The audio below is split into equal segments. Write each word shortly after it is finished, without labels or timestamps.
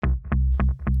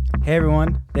Hey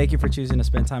everyone, thank you for choosing to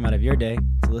spend time out of your day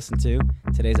to listen to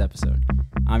today's episode.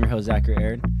 I'm your host, Zachary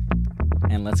Aaron,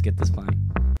 and let's get this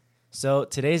playing. So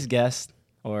today's guest,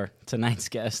 or tonight's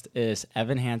guest, is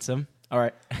Evan Hansen. All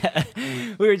right,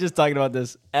 we were just talking about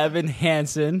this. Evan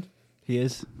Hansen, you're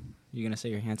going to say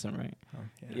you're handsome, right? Oh,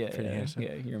 yeah, pretty handsome.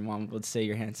 Yeah, your mom would say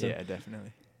you're handsome. Yeah,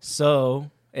 definitely. So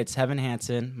it's Evan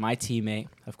Hansen, my teammate,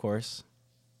 of course.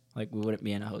 Like, we wouldn't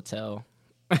be in a hotel.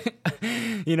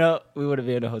 We wouldn't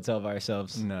be in a hotel by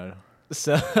ourselves. No.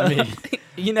 So, I mean,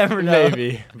 you never know.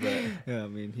 Maybe, but Yeah, I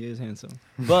mean, he is handsome.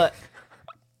 But,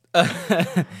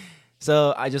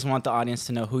 so I just want the audience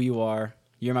to know who you are.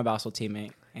 You're my basketball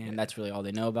teammate, and that's really all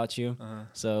they know about you.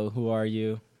 So who are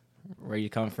you, where you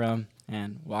come from,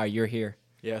 and why you're here?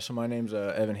 yeah. So my name's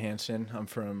Evan Hansen. I'm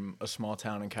from a small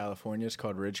town in California. It's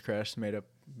called Ridgecrest, made up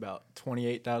about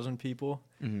 28,000 people.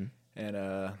 Mm-hmm.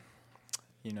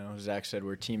 And Zach said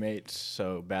we're teammates,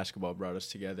 so basketball brought us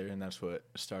together, and that's what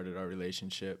started our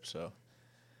relationship. So,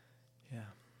 yeah.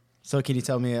 So can you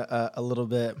tell me a little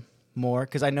bit more?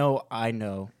 Because I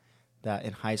know that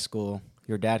in high school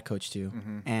your dad coached you,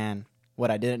 and what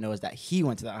I didn't know is that he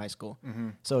went to that high school.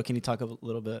 So can you talk a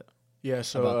little bit Yeah.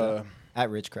 So about that at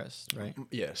Ridgecrest, right?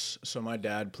 Yes. So my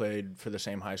dad played for the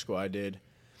same high school I did.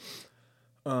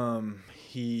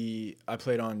 I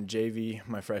played on JV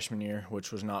my freshman year,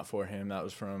 which was not for him. That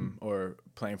was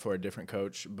playing for a different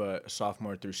coach. But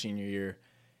sophomore through senior year,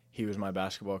 he was my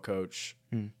basketball coach.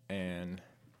 And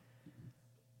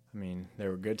I mean, there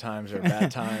were good times, there were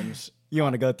bad times. You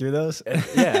want to go through those?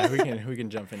 Yeah, we can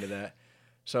jump into that.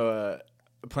 So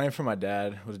playing for my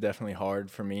dad was definitely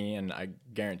hard for me, and I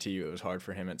guarantee you it was hard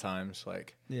for him at times.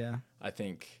 Like, Yeah. I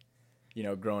think,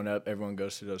 growing up, everyone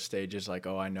goes through those stages like,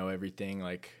 oh, I know everything.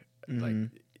 Like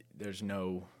there's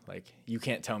no, like, you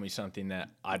can't tell me something that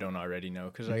I don't already know,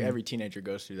 because like every teenager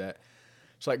goes through that.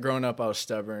 So like growing up, I was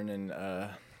stubborn,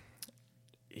 and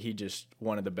he just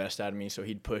wanted the best out of me, so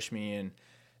he'd push me, and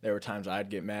there were times I'd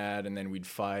get mad, and then we'd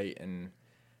fight, and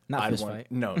Not fist fight.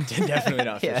 No, definitely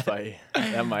not fist fight.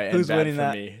 That might end Who's bad winning for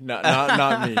that? me.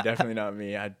 Not me. Definitely not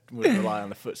me. I would rely on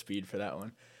the foot speed for that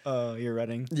one. Oh, you're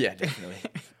running? Yeah, definitely.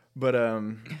 But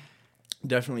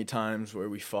definitely times where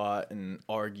we fought and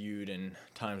argued, and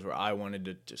times where I wanted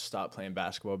to just stop playing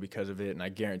basketball because of it, and I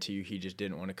guarantee you he just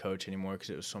didn't want to coach anymore because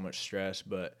it was so much stress.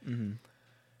 But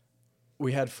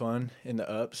we had fun in the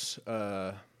ups.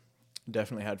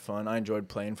 Definitely had fun. I enjoyed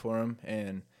playing for him,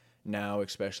 and now,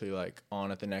 especially like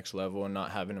on at the next level and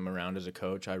not having him around as a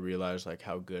coach, I realized like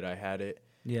how good I had it.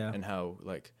 Yeah. And how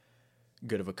like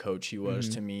good of a coach he was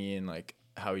to me, and like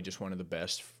how he just wanted the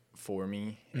best for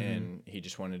me, and he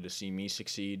just wanted to see me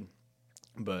succeed.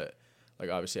 But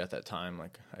like obviously at that time,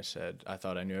 like I said, I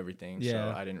thought I knew everything,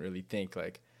 so I didn't really think,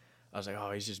 like, I was like,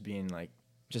 oh, he's just being like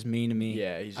Just mean to me.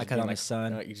 yeah, he's just I cut being on like, my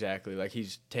son. Exactly, like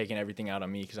he's taking everything out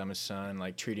on me because I'm his son,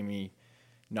 like treating me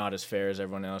not as fair as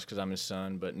everyone else because I'm his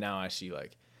son. But now I see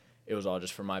like it was all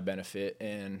just for my benefit,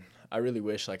 and I really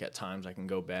wish like at times I can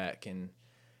go back and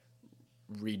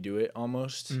redo it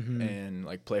almost and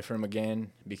like play for him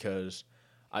again, because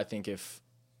I think if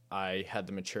I had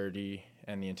the maturity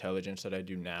and the intelligence that I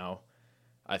do now,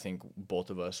 I think both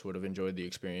of us would have enjoyed the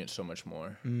experience so much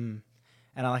more. And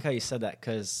I like how you said that,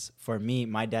 because for me,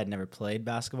 my dad never played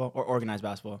basketball or organized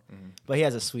basketball, but he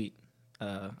has a sweet,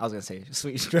 I was going to say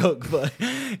sweet stroke, but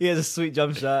he has a sweet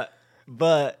jump shot.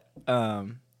 But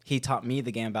he taught me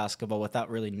the game of basketball without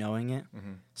really knowing it.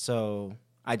 So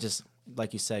I just,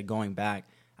 like you said, going back,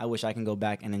 I wish I can go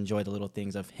back and enjoy the little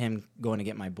things of him going to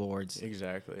get my boards.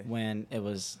 Exactly. When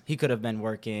he could have been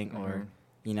working or,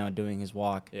 doing his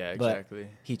walk. Yeah, exactly.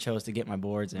 But he chose to get my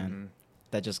boards, and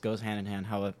that just goes hand in hand,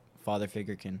 how a father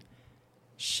figure can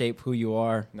shape who you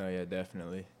are. No, yeah,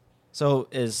 definitely. So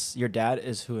is your dad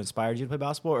who inspired you to play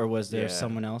basketball, or was there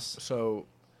someone else? So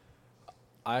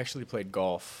I actually played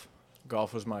golf.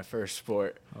 Golf was my first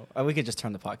sport. Oh, we could just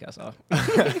turn the podcast off.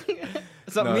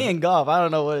 So me and golf, I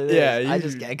don't know what it is. Yeah, I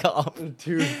just get golf.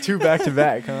 Two back to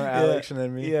back, huh? Alex and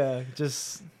then me. Yeah,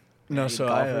 just no. So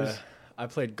I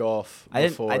played golf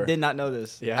before. I did not know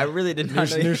this. Yeah, I really did not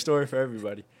know. New story for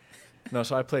everybody. No,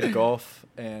 so I played golf,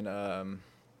 and I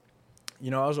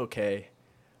was okay.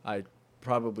 I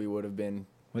probably would have been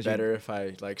better if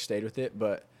I like stayed with it,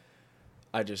 but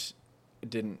I just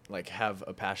didn't like have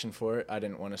a passion for it. I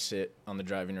didn't want to sit on the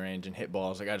driving range and hit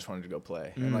balls. Like, I just wanted to go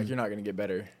play. And like, you're not going to get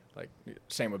better. Like,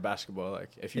 same with basketball. Like,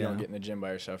 if you don't get in the gym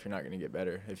by yourself, you're not going to get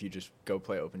better if you just go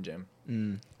play open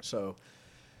gym. So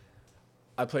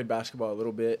I played basketball a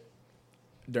little bit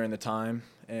during the time,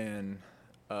 and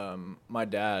my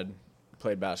dad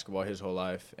played basketball his whole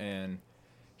life, and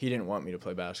he didn't want me to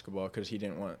play basketball because he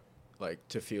didn't want like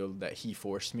to feel that he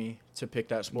forced me to pick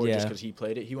that sport just because he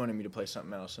played it. He wanted me to play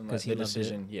something else and let the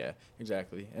decision. Yeah,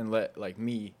 exactly. And let like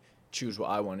me choose what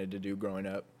I wanted to do growing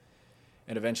up.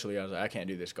 And eventually I was like, I can't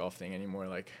do this golf thing anymore.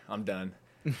 Like, I'm done.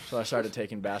 So I started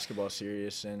taking basketball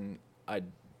serious, and I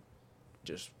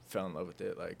just fell in love with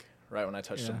it. Like, right when I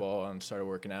touched the ball and started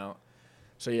working out.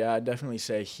 So, yeah, I'd definitely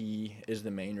say he is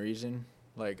the main reason.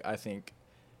 Like, I think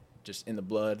just in the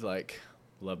blood, like,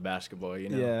 love basketball, you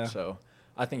know? Yeah. So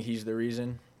I think he's the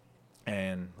reason.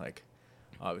 And, like,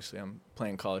 obviously I'm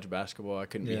playing college basketball. I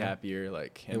couldn't be happier.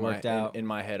 Like, it worked out. In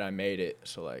my head, I made it.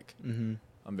 So, like, I'm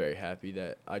very happy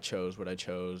that I chose what I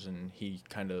chose, and he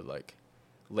kind of, like,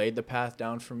 laid the path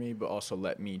down for me, but also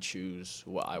let me choose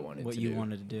what I wanted to do. What you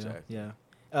wanted to do, exactly. Yeah.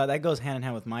 That goes hand in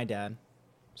hand with my dad.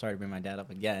 Sorry to bring my dad up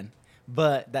again.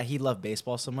 But that he loved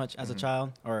baseball so much as a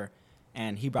child,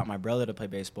 and he brought my brother to play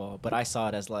baseball, but I saw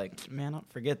it as like, man,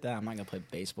 forget that. I'm not going to play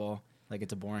baseball. Like,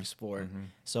 it's a boring sport.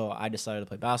 So I decided to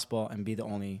play basketball and be the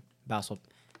only basketball.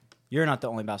 You're not the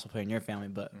only basketball player in your family,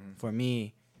 but for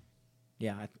me,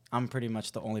 yeah, I'm pretty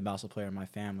much the only basketball player in my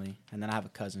family. And then I have a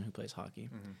cousin who plays hockey.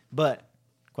 But,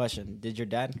 question, did your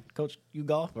dad coach you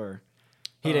golf, or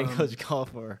he didn't coach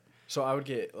golf? Or So I would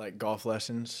get, like, golf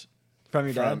lessons. From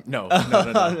your dad? No. I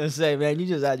was going to say, man, you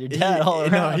just had your dad all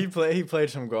around. No, he played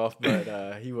some golf,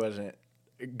 but he wasn't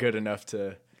good enough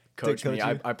to coach me.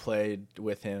 I played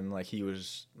with him. Like, he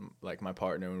was, like, my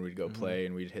partner when we'd go play,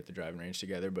 and we'd hit the driving range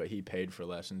together, but he paid for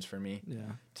lessons for me. Yeah.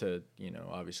 To, you know,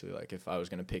 obviously, like, if I was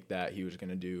going to pick that, he was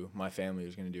going to do, my family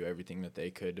was going to do everything that they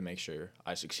could to make sure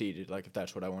I succeeded, like, if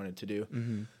that's what I wanted to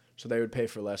do. So they would pay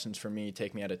for lessons for me,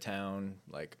 take me out of town,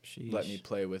 like, let me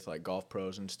play with, like, golf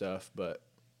pros and stuff, but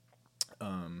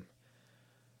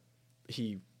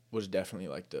he was definitely,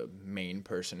 like, the main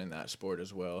person in that sport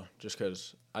as well, just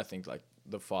because I think, like,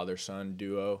 the father-son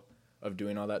duo of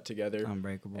doing all that together.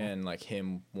 Unbreakable. And, like,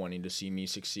 him wanting to see me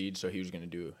succeed, so he was going to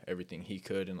do everything he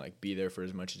could and, like, be there for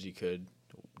as much as he could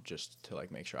just to,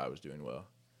 like, make sure I was doing well.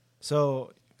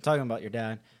 So, talking about your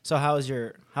dad, so how's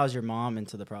your mom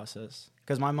into the process?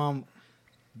 Because my mom,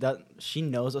 she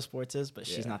knows what sports is, but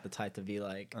she's not the type to be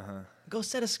like, go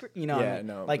set a screen, you know? Yeah, I mean?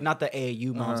 no. Like, not the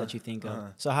AAU moms that you think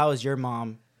of. So how is your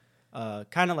mom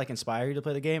kind of, like, inspire you to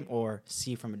play the game, or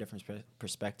see from a different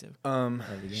perspective?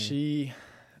 She,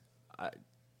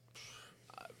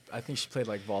 I think she played,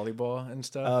 like, volleyball and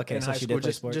stuff. Oh, okay, in so high she school, did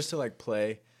play sports? just to, like,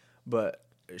 play, but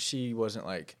she wasn't,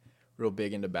 like, real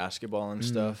big into basketball and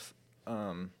stuff.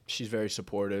 She's very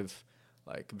supportive,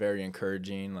 like, very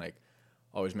encouraging, like,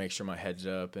 always make sure my head's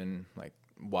up, and, like,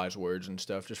 wise words and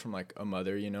stuff just from, like, a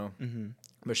mother, you know.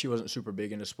 But she wasn't super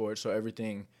big into sports, so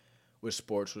everything with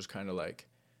sports was kind of like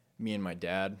me and my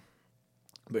dad.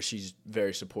 But she's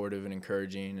very supportive and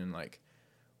encouraging, and, like,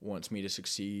 wants me to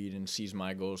succeed and sees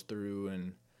my goals through.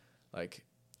 And, like,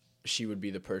 she would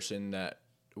be the person that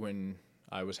when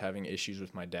I was having issues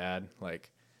with my dad,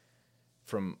 like,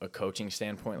 from a coaching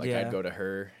standpoint, like, I'd go to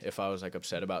her if I was, like,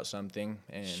 upset about something,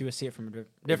 and she would see it from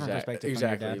a different perspective.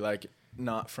 Exactly, from your dad. like,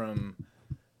 not from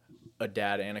a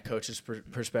dad and a coach's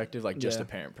perspective, like, just a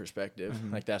parent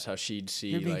perspective. Like, that's how she'd see.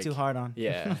 You're being like, too hard on.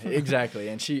 Yeah, exactly.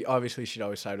 And she'd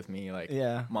always side with me, like,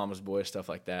 mama's boy, stuff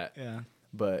like that. Yeah.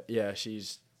 But yeah,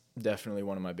 she's definitely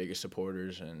one of my biggest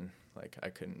supporters, and, like, I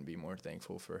couldn't be more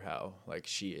thankful for how, like,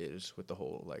 she is with the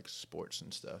whole, like, sports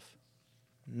and stuff.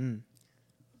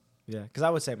 Yeah, because I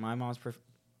would say my mom's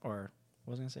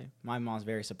my mom's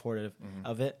very supportive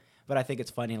of it, but I think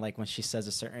it's funny, like, when she says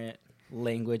a certain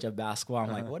language of basketball,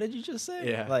 I'm like, what did you just say?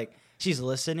 Yeah. Like, she's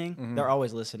listening. They're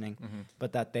always listening,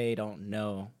 but that they don't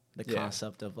know the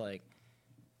concept of, like,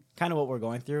 kind of what we're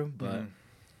going through. But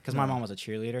because my mom was a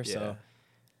cheerleader, so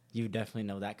you definitely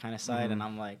know that kind of side. And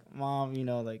I'm like, Mom, you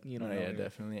know, like, you don't know. Yeah,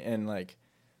 definitely. And, like,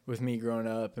 with me growing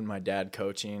up and my dad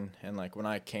coaching, and, like, when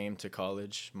I came to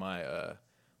college,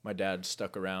 my dad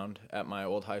stuck around at my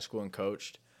old high school and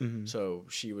coached. So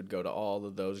she would go to all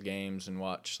of those games and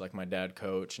watch, like, my dad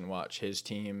coach and watch his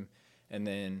team. And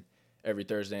then every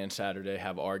Thursday and Saturday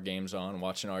have our games on,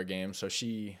 watching our games. So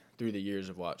she, through the years,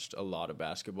 have watched a lot of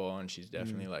basketball, and she's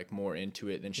definitely, like, more into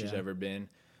it than she's ever been.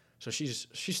 So she's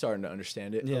starting to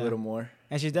understand it a little more.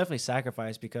 And she's definitely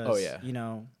sacrificed because, you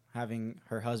know, having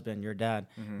her husband, your dad,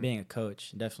 being a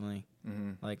coach, definitely,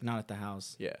 like, not at the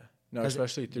house. Yeah. No,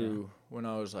 especially through when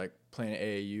I was, like, playing at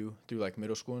AAU through, like,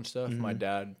 middle school and stuff. My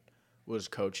dad was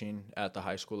coaching at the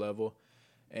high school level,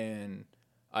 and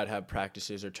I'd have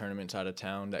practices or tournaments out of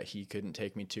town that he couldn't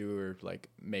take me to or, like,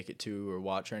 make it to or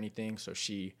watch or anything. So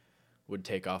she would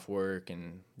take off work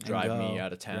and drive me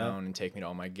out of town and take me to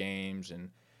all my games and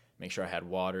make sure I had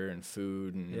water and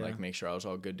food and, like, make sure I was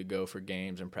all good to go for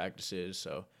games and practices.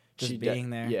 So Just being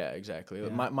there. Yeah, exactly. Yeah.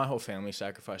 My whole family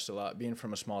sacrificed a lot. Being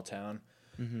from a small town,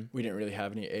 we didn't really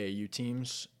have any AAU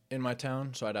teams in my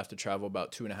town, so I'd have to travel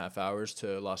about 2.5 hours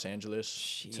to Los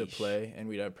Angeles to play, and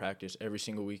we'd have practice every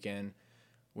single weekend.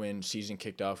 When season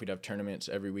kicked off, we'd have tournaments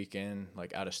every weekend,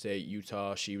 like out of state,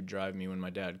 Utah. She would drive me when my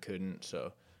dad couldn't,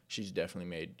 so she's definitely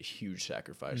made huge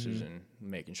sacrifices in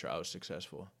making sure I was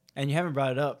successful. And you haven't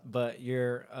brought it up, but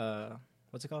you're,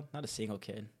 what's it called? Not a single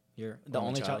kid. You're the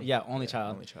only child. Yeah, only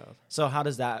child. Only child. So how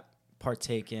does that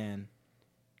partake in?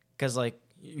 Because, like,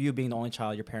 you being the only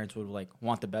child, your parents would, like,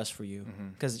 want the best for you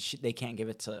because they can't give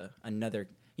it to another.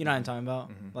 You know what I'm talking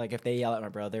about? Like, if they yell at my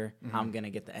brother, I'm going to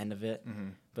get the end of it.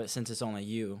 But since it's only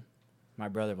you, my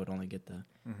brother would only get the.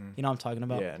 You know what I'm talking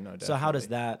about? Yeah, no, definitely. So how does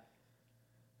that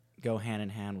go hand in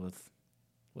hand with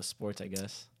sports, I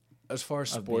guess? As far as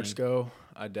sports go,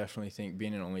 I definitely think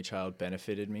being an only child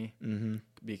benefited me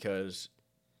because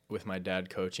with my dad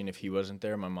coaching, if he wasn't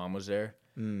there, my mom was there.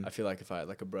 I feel like if I had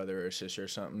like a brother or a sister or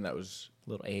something that was a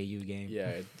little AAU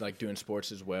game, like doing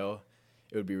sports as well,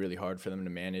 it would be really hard for them to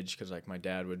manage because like my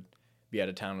dad would be out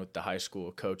of town with the high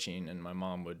school coaching, and my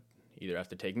mom would either have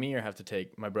to take me or have to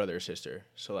take my brother or sister.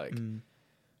 So like,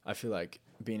 I feel like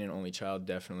being an only child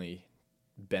definitely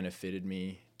benefited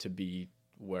me to be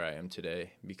where I am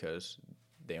today because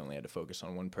they only had to focus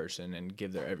on one person and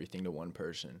give their everything to one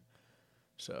person.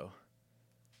 So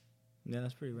yeah,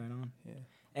 that's pretty right on. Yeah.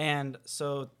 And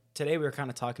so today we were kind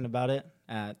of talking about it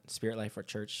at Spirit Life or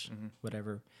church,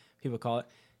 whatever people call it.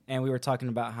 And we were talking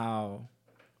about how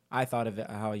I thought of it,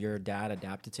 how your dad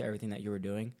adapted to everything that you were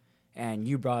doing. And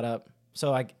you brought up,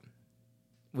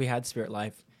 we had Spirit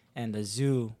Life and the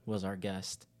zoo was our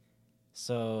guest.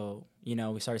 So, you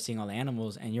know, we started seeing all the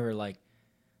animals and you were like,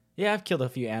 yeah, I've killed a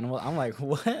few animals. I'm like,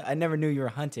 what? I never knew you were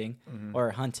hunting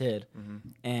or hunted.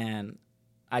 And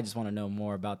I just want to know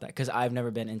more about that because I've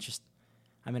never been interested.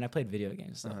 I mean, I played video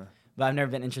games, stuff, but I've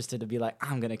never been interested to be like,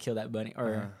 I'm going to kill that bunny.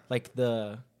 Or like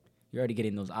you're already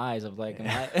getting those eyes of like,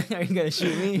 are you going to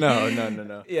shoot me?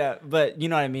 No. Yeah, but you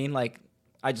know what I mean? Like,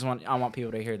 I want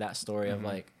people to hear that story of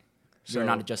like, you're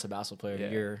not just a basketball player. Yeah.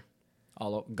 You're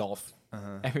all golf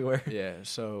everywhere. Yeah,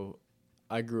 so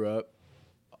I grew up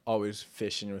always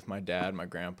fishing with my dad, my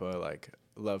grandpa, like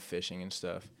love fishing and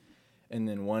stuff. And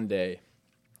then one day,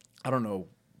 I don't know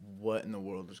what in the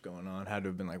world was going on. Had to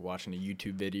have been like watching a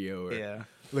YouTube video or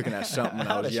looking at something when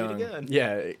I was young.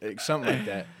 Yeah, something like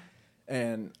that.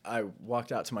 And I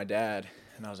walked out to my dad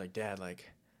and I was like, Dad,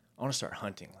 like, I want to start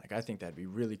hunting. Like, I think that'd be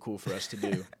really cool for us to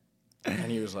do.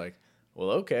 And he was like,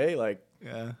 well, okay, like,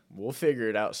 we'll figure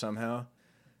it out somehow.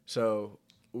 So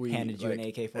we handed you an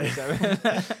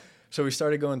AK-47. So we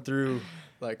started going through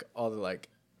like all the like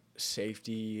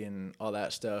safety and all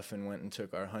that stuff and went and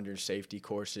took our hunter safety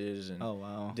courses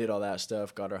and did all that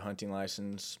stuff, got our hunting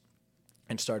license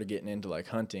and started getting into like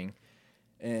hunting.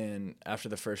 And after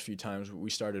the first few times we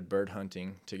started bird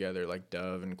hunting together, like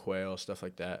dove and quail, stuff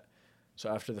like that. So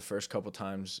after the first couple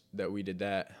times that we did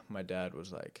that, my dad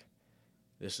was like,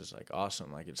 this is like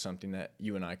awesome. Like it's something that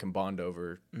you and I can bond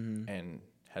over and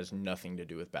has nothing to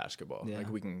do with basketball. Yeah. Like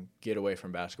we can get away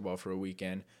from basketball for a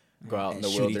weekend, go out in the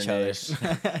wilderness,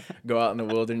 go out in the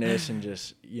wilderness and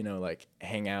just, you know, like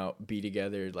hang out, be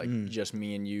together, like just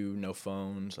me and you, no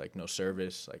phones, like no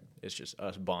service. Like it's just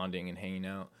us bonding and hanging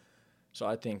out. So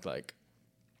I think like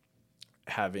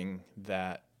having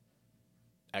that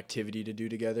activity to do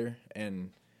together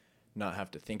and not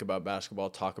have to think about basketball,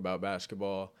 talk about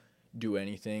basketball, do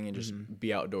anything and just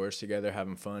be outdoors together,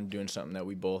 having fun, doing something that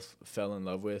we both fell in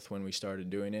love with when we started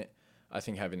doing it. I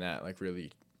think having that like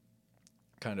really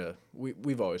kind of,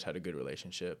 we've always had a good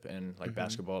relationship and like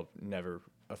basketball never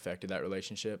affected that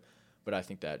relationship. But I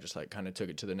think that just like kind of took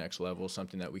it to the next level,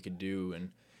 something that we could do. And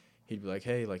he'd be like,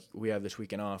 hey, like we have this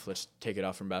weekend off. Let's take it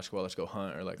off from basketball. Let's go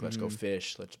hunt or like let's go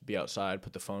fish. Let's be outside,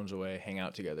 put the phones away, hang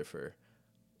out together for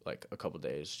like a couple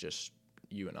days, just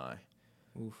you and I.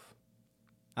 Oof.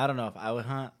 I don't know if I would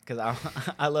hunt because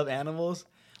I love animals,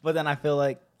 but then I feel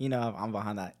like, you know, if I'm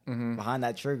behind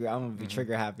that trigger, I'm gonna be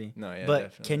trigger happy. No, yeah, but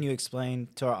definitely. Can you explain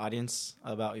to our audience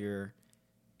about your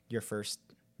first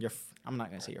I'm not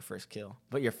gonna say your first kill,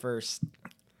 but your first.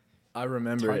 I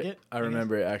remember target, it. I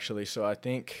remember it actually. So I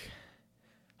think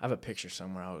I have a picture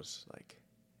somewhere. I was like,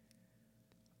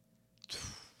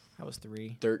 I was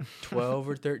 12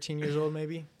 or 13 years old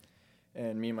maybe,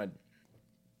 and me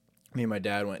and my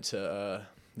dad went to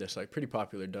this like pretty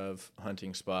popular dove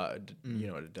hunting spot. You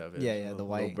know what a dove is? Yeah, the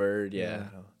white little bird. Yeah.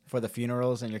 For the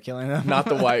funerals, and you're killing them. Not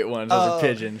the white ones. Those are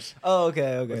pigeons. Oh,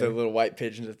 okay. With the little white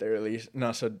pigeons that they release.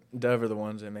 No, so dove are the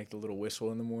ones that make the little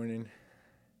whistle in the morning.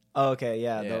 Oh, okay,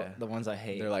 yeah, Yeah. the ones I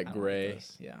hate. They're like I don't gray.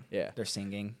 those. Yeah. Yeah. They're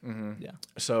singing. Mm-hmm. Yeah.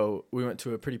 So we went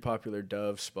to a pretty popular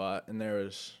dove spot, and there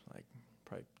was like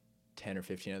probably 10 or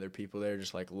 15 other people there,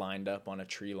 just like lined up on a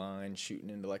tree line, shooting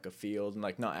into like a field, and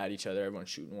like not at each other. Everyone's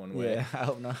shooting one way. Yeah, I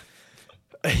hope not.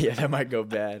 Yeah, that might go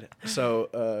bad.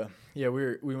 So yeah,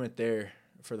 we went there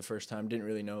for the first time. Didn't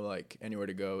really know like anywhere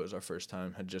to go. It was our first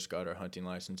time. Had just got our hunting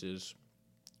licenses.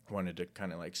 Wanted to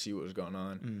kind of like see what was going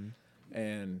on,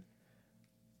 and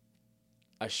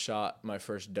I shot my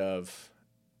first dove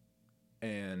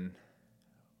and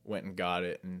went and got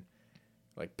it and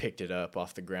like picked it up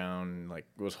off the ground and like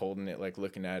was holding it, like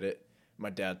looking at it. My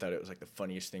dad thought it was like the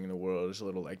funniest thing in the world. This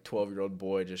little like 12-year-old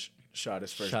boy just shot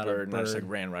his first bird, and I just like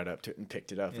ran right up to it and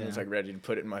picked it up and was like ready to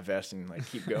put it in my vest and like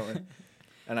keep going.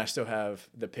 And I still have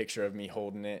the picture of me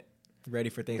holding it. Ready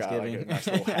for Thanksgiving. Got like a nice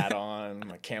little hat on,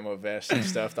 my camo vest and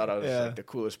stuff. Thought I was like the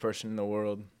coolest person in the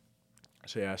world.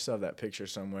 So yeah, I still have that picture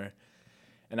somewhere.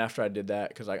 And after I did that,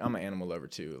 because like I'm an animal lover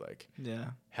too, like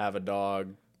have a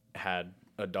dog, had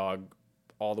a dog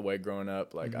all the way growing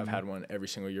up. Like I've had one every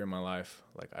single year of my life.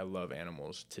 Like I love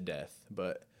animals to death,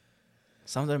 but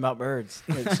something about birds.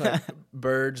 It's like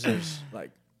birds. There's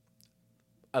like,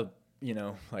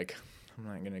 like I'm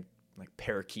not gonna like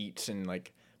parakeets and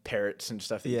like parrots and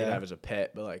stuff that you can have as a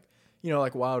pet, but like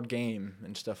like wild game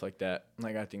and stuff like that.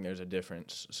 Like I think there's a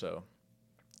difference. So,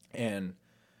 and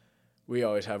we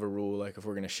always have a rule, like if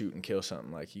we're gonna shoot and kill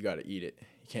something, like you got to eat it.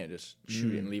 You can't just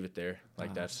shoot it and leave it there.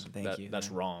 Like that's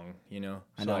wrong. I know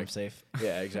like, I'm safe.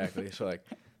 Yeah, exactly. So like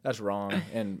that's wrong.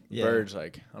 And birds,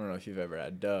 like I don't know if you've ever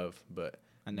had dove, but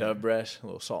dove breast, a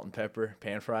little salt and pepper,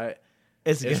 pan fry it.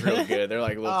 It's real good. They're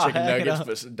like little chicken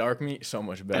nuggets, but dark meat, so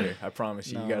much better. I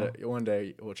promise you. You gotta one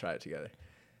day we'll try it together.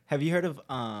 Have you heard of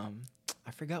I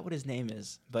forgot what his name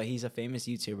is, but he's a famous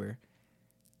YouTuber,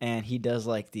 and he does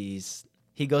like these.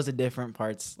 He goes to different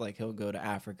parts, like he'll go to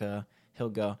Africa,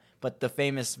 but the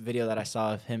famous video that I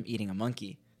saw of him eating a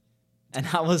monkey, and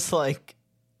I was like,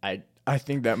 I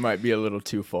think that might be a little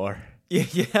too far.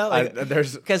 Yeah, like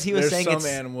because he was saying some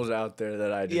animals out there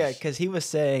that I just because he was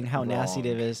saying how nasty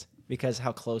it is because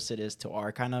how close it is to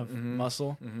our kind of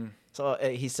muscle. Mm-hmm. So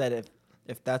he said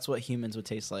if that's what humans would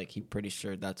taste like, he's pretty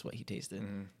sure that's what he tasted.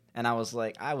 Mm-hmm. And I was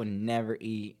like, I would never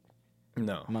eat.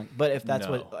 No, but if that's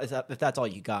if that's all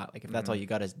you got, like if that's all you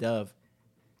got is dove,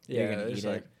 you're gonna eat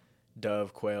it.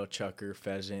 Dove, quail, chucker,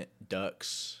 pheasant,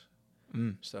 ducks,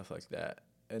 stuff like that.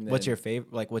 And then, what's your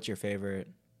favorite? Like, what's your favorite?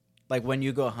 Like when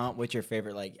you go hunt, what's your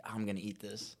favorite? Like I'm gonna eat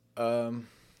this.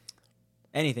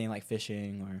 Anything like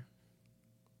fishing or.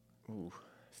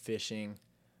 Fishing.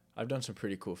 I've done some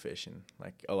pretty cool fishing,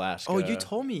 like Alaska. Oh, you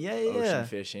told me, ocean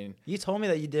fishing. You told me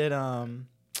that you did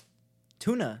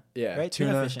tuna. Yeah, right?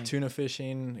 Tuna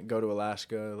fishing. Go to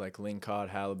Alaska, like lingcod,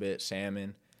 halibut,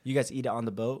 salmon. You guys eat it on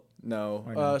the boat?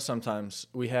 No, sometimes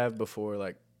we have before.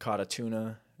 Like caught a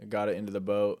tuna, got it into the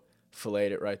boat,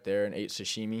 filleted it right there, and ate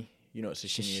sashimi. You know what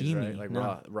sashimi is, right?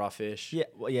 Like raw fish. Yeah,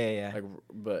 well, yeah.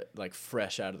 Like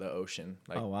fresh out of the ocean.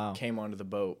 Like oh wow! Came onto the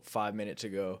boat 5 minutes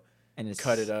ago. And it's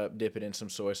cut it up, dip it in some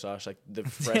soy sauce, like the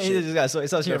freshest. You just got soy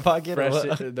sauce in your pocket.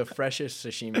 The freshest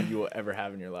sashimi you will ever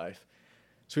have in your life.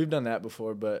 So we've done that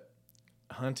before, but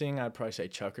hunting, I'd probably say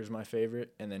chukker's my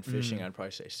favorite, and then fishing, I'd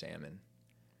probably say salmon.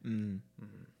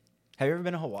 Have you ever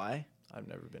been to Hawaii? I've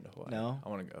never been to Hawaii. No, I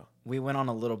want to go. We went on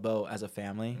a little boat as a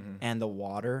family, and the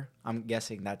water. I'm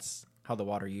guessing that's how the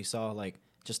water you saw, like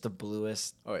just the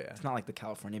bluest. Oh yeah. It's not like the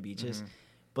California beaches,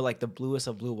 but like the bluest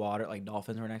of blue water. Like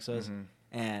dolphins were next to us.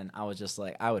 And I was just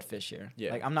like, I would fish here.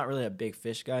 Yeah. Like, I'm not really a big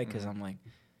fish guy because I'm like,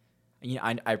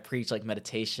 I preach like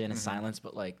meditation and silence,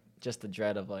 but like just the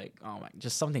dread of like, oh my,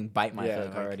 just something bite my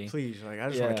foot already. Please, like I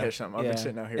just want to catch something. I've been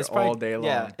sitting out here all day long.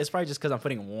 Yeah, it's probably just because I'm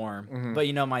putting it warm. But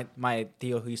my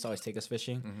Theo who used to always take us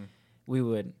fishing, we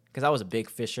would, because I was a big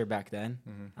fisher back then.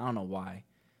 I don't know why,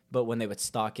 but when they would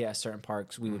stock it at certain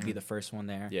parks, we would be the first one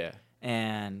there. Yeah.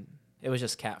 And it was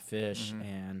just catfish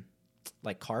and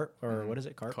like carp or what is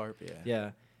it? Carp, yeah.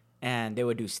 Yeah. And they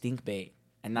would do stink bait.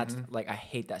 And that's like, I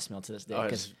hate that smell to this day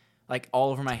because like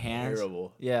all over my hands.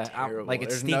 Terrible. Yeah. Terrible. Like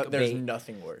it's stink bait. There's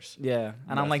nothing worse. Yeah.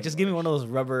 And I'm like, just give me one of those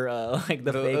rubber, like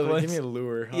the fake ones. Give me a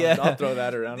lure. Yeah. I'll throw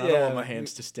that around. I don't want my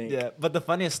hands to stink. Yeah. But the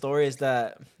funniest story is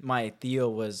that my Theo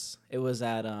was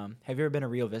at, have you ever been to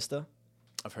Rio Vista?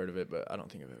 I've heard of it, but I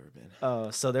don't think I've ever been. Oh,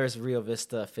 so there's Rio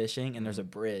Vista fishing and there's a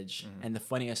bridge. And the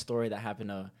funniest story that happened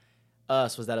to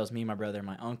us was that it was me, my brother, and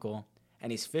my uncle,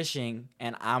 and he's fishing,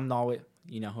 and I'm always,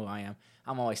 you know who I am,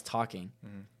 I'm always talking.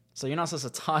 So you're not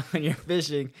supposed to talk when you're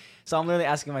fishing. So I'm literally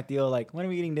asking my Theo, like, when are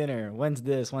we eating dinner? When's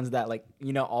this? When's that? Like,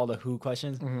 all the who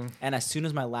questions. And as soon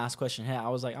as my last question hit, I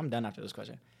was like, I'm done after this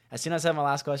question. As soon as I said my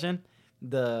last question,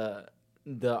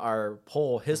 our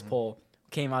pole, his pole,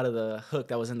 came out of the hook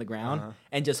that was in the ground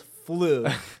and just flew.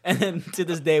 And then to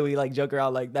this day, we like joke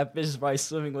around like that fish is probably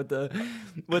swimming with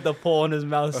the pole in his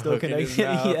mouth still connected.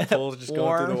 Yeah, pole's just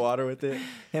going through the water with it.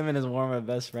 Him and his worm are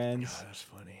best friends. God, that's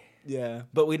funny. Yeah,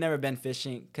 but we've never been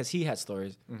fishing because he had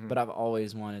stories. But I've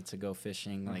always wanted to go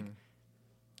fishing like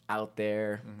out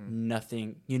there.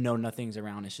 Nothing, nothing's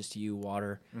around. It's just you,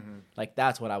 water. Like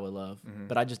that's what I would love.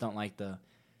 But I just don't like the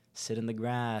sit in the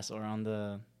grass or on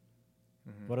the.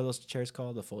 What are those chairs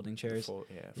called? The folding chairs.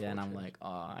 Yeah, and I'm like,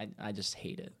 oh, I just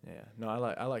hate it. Yeah, no,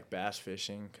 I like bass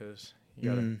fishing because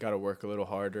you gotta work a little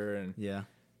harder and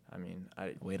I mean,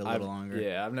 I wait a little longer.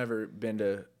 Yeah, I've never been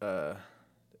to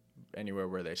anywhere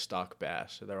where they stock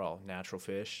bass. So they're all natural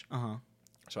fish.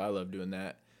 So I love doing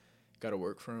that. Got to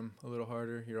work for them a little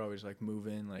harder. You're always like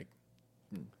moving, like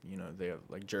they have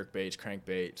like jerk baits, crank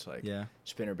baits, like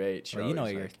spinner baits. Well, you know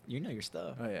your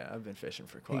stuff. Oh yeah, I've been fishing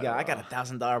for quite a while. I got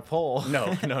 $1,000 pole.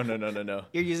 No.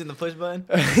 You're using the push button?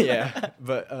 Yeah,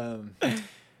 but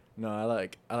no, I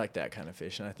like that kind of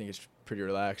fishing. I think it's pretty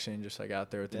relaxing, just like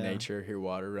out there with the nature, hear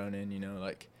water running,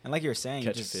 like. And like you were saying,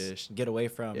 catch just fish, get away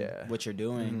from what you're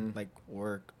doing, like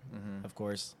work. Of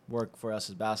course, work for us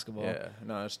is basketball. Yeah,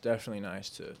 no, it's definitely nice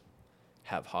to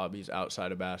have hobbies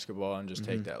outside of basketball and just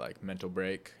take that like mental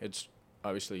break. It's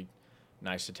obviously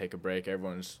nice to take a break.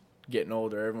 Everyone's getting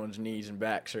older. Everyone's knees and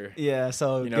backs are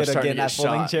so good at getting that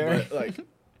folding chair. But, like,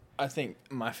 I think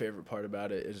my favorite part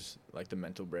about it is like the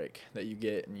mental break that you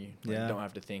get, and you don't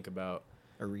have to think about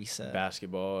a reset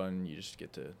basketball, and you just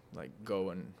get to like go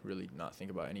and really not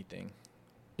think about anything.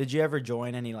 Did you ever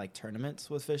join any like tournaments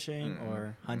with fishing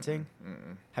or hunting?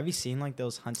 Have you seen like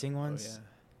those hunting ones? Oh, yeah.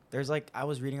 There's like I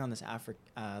was reading on this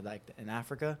like in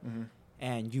Africa,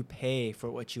 and you pay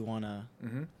for what you wanna.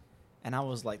 And I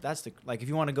was like, that's if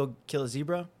you want to go kill a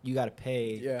zebra, you got to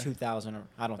pay $2,000 or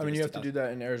I don't. I mean, you have to do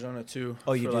that in Arizona too.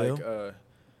 Oh, you do? Like,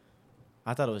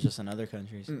 I thought it was just in other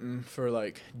countries. For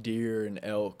like deer and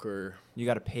elk, or you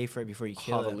got to pay for it before you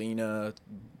kill javelina,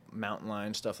 mountain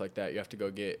lion, stuff like that. You have to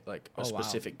go get like a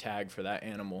specific tag for that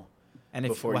animal. And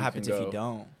what happens if you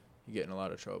don't? You get in a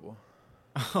lot of trouble.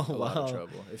 Oh, a lot of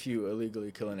trouble. If you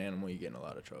illegally kill an animal, you get in a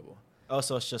lot of trouble. Oh,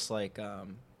 so it's just like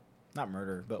not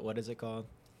murder, but what is it called?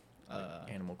 Like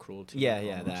animal cruelty. Yeah.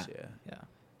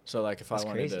 So like if I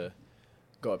wanted to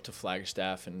go up to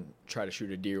Flagstaff and try to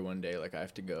shoot a deer one day, like I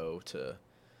have to go to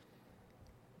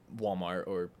Walmart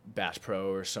or Bass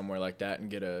Pro or somewhere like that and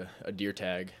get a deer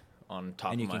tag on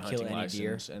top of my hunting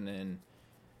license. And then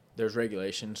there's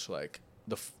regulations, like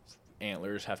the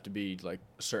antlers have to be like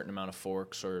a certain amount of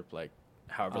forks or like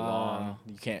however long.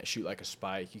 You can't shoot like a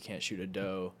spike. You can't shoot a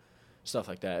doe, stuff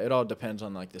like that. It all depends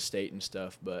on like the state and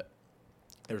stuff, but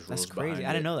there's rules. That's crazy. Behind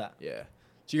I didn't know that. Yeah.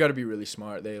 So you got to be really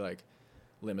smart. They like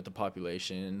limit the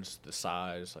populations, the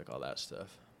size, like all that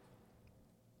stuff.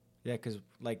 Yeah, because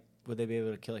like would they be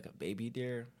able to kill like a baby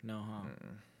deer? No, huh?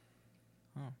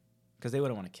 Oh, because they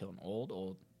wouldn't want to kill an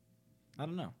old. I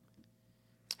don't know.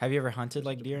 Have you ever hunted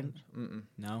like deer?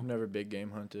 No, I've never big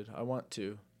game hunted. I want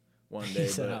to one day. He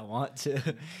said I want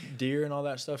to. Deer and all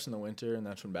that stuff's in the winter, and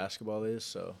that's when basketball is.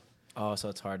 So. Oh, so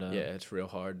it's hard to. Yeah, it's real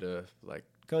hard to like.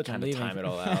 Coach, kind of time it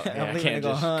all out. I can't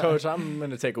just, Coach, I'm going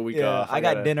to take a week off. I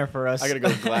got dinner for us. I got to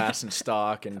go glass and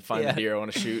stock and find a deer I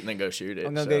want to shoot and then go shoot it.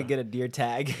 I'm going to get a deer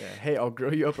tag. Yeah. Hey, I'll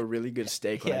grill you up a really good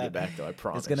steak when I get back, though, I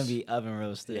promise. It's going to be oven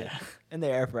roasted in the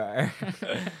air fryer.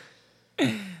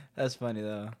 That's funny,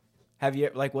 though. Have you,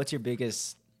 like, what's your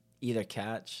biggest either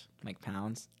catch, like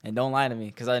pounds? And don't lie to me,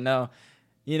 because I know,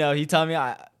 you tell me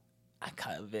I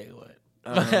caught a big one.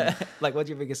 Like, what's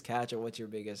your biggest catch or what's your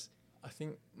biggest? I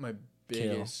think my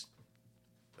biggest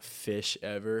fish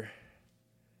ever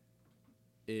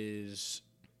is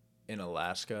in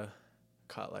Alaska.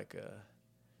 Caught like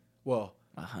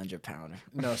 100-pounder.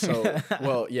 No,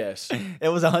 so yes. It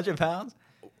was 100 pounds.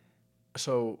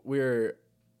 So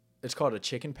it's called a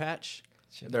chicken patch.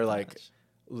 They're like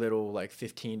little like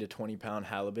 15 to 20 pound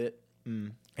halibut,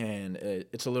 and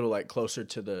it's a little like closer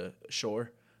to the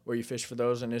shore where you fish for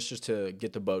those, and it's just to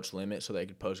get the boat's limit so they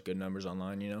could post good numbers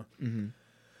online,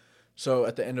 So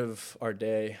at the end of our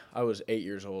day, I was 8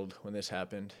 years old when this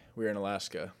happened. We were in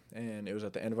Alaska, and it was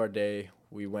at the end of our day.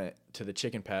 We went to the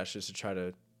chicken patch just to try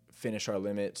to finish our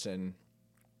limits and,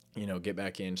 get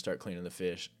back in, start cleaning the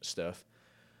fish stuff.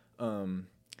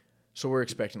 So we're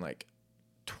expecting like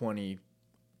 20,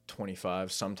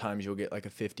 25. Sometimes you'll get like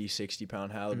a 50, 60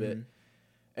 pound halibut.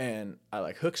 And I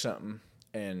like hook something,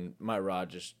 and my rod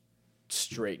just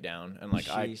straight down, and like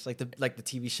like the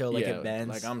TV show, like it bends.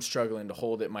 Like I'm struggling to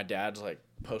hold it. My dad's like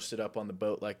posted up on the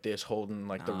boat like this, holding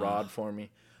like the rod for me.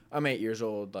 I'm 8 years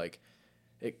old, like,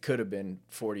 It could have been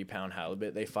 40-pound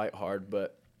halibut. They fight hard,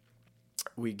 but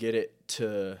we get it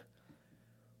to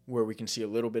where we can see a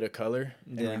little bit of color,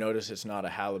 and we notice it's not a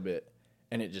halibut,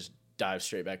 and it just dives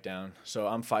straight back down. So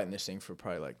I'm fighting this thing for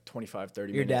probably like 25,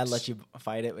 30 Your minutes. dad let you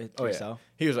fight it with yourself?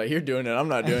 Yeah. He was like, you're doing it. I'm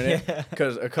not doing it.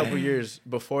 Because a couple years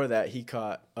before that, he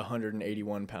caught a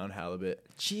 181-pound halibut.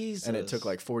 Jesus. And it took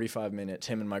like 45 minutes,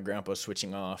 him and my grandpa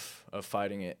switching off of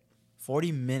fighting it.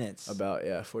 40 minutes?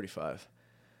 45.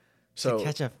 So to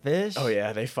catch a fish? Oh,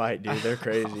 yeah. They fight, dude. They're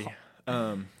crazy.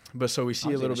 But so we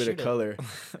see a little bit of color.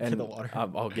 And the water.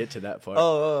 I'll get to that part.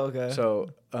 Oh, okay. So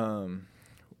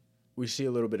we see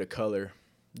a little bit of color,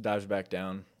 dives back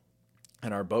down,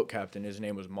 and our boat captain, his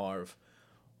name was Marv,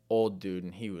 old dude,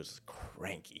 and he was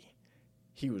cranky.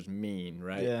 He was mean,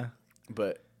 right? Yeah.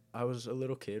 But I was a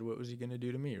little kid. What was he gonna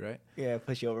do to me, right? Yeah,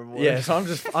 push you overboard. Yeah, so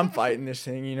I'm fighting this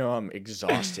thing. You know, I'm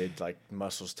exhausted, like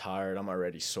muscles tired. I'm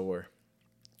already sore,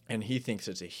 and he thinks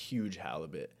it's a huge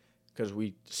halibut because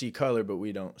we see color, but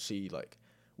we don't see like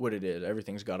what it is.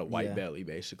 Everything's got a white belly,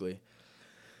 basically.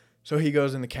 So he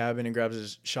goes in the cabin and grabs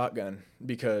his shotgun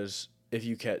because if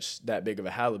you catch that big of a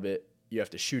halibut, you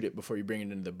have to shoot it before you bring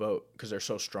it into the boat because they're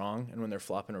so strong. And when they're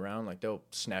flopping around, like they'll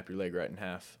snap your leg right in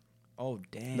half. Oh,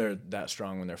 dang. They're that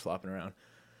strong when they're flopping around.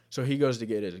 So he goes to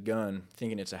get his gun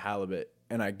thinking it's a halibut.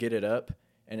 And I get it up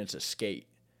and it's a skate.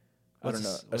 I don't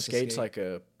know. A skate's like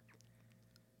a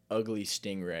ugly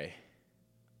stingray.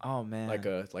 Oh, man. Like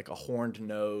a horned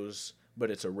nose, but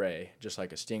it's a ray, just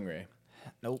like a stingray.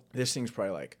 Nope. This thing's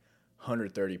probably like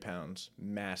 130 pounds,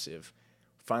 massive.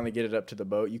 Finally get it up to the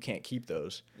boat. You can't keep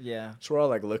those. Yeah. So we're all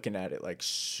like looking at it like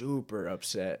super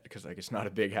upset because like it's not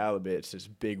a big halibut. It's this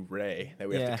big ray that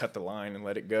we have to cut the line and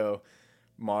let it go.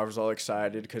 Marv's all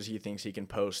excited because he thinks he can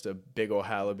post a big old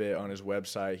halibut on his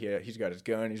website. He's got his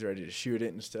gun. He's ready to shoot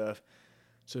it and stuff.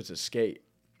 So it's a skate.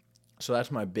 So that's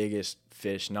my biggest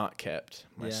fish not kept.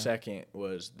 My second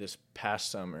was this past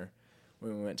summer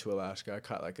when we went to Alaska. I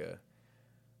caught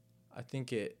I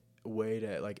think it weighed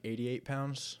at like 88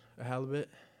 pounds, a halibut.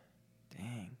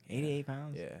 Dang, 88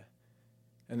 pounds? Yeah.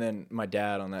 And then my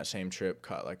dad on that same trip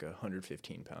caught like a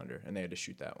 115-pounder, and they had to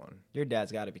shoot that one. Your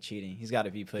dad's got to be cheating. He's got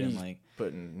to be putting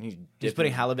he's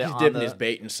putting halibut on dipping his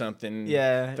bait in something.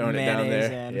 Yeah, throwing it down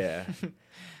there. Yeah,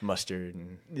 mustard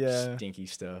and stinky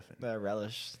stuff. The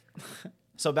relish.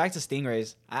 So back to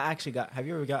stingrays. Have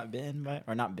you ever got bitten by,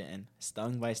 or not bitten,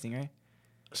 stung by a stingray?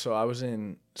 So I was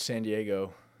in San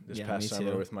Diego this past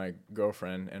summer too. with my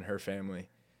girlfriend and her family.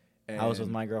 And I was with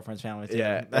my girlfriend's family too.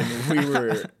 Yeah, and we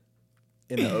were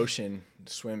in the ocean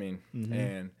swimming,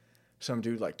 and some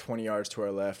dude like 20 yards to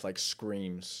our left like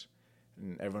screams,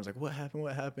 and everyone's like, what happened?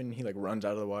 And he like runs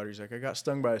out of the water. He's like, I got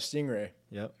stung by a stingray.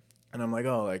 Yep. And I'm like,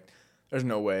 oh, like there's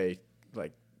no way,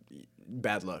 like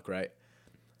bad luck, right?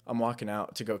 I'm walking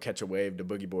out to go catch a wave to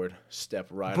boogie board, step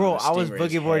right on a stingray's I was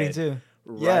boogie boarding head, too.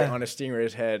 Right on a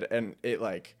stingray's head, and it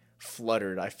like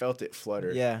fluttered. I felt it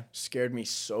flutter. Yeah. Scared me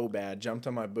so bad. Jumped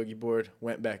on my boogie board,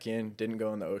 went back in, didn't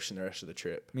go in the ocean the rest of the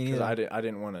trip. Me neither. I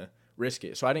didn't want to risk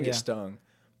it. So I didn't get stung.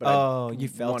 But you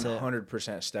felt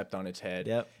 100% stepped on its head.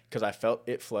 Yep. Because I felt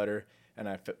it flutter, and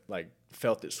I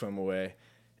felt it swim away,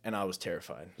 and I was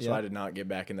terrified. So I did not get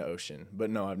back in the ocean.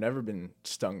 But no, I've never been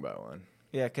stung by one.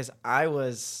 Yeah, because I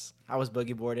was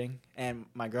boogie boarding, and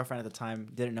my girlfriend at the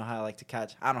time didn't know how to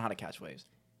catch. I don't know how to catch waves.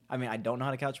 I mean, I don't know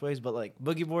how to catch waves, but like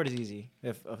boogie board is easy.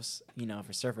 If a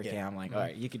surfer can, I'm like, all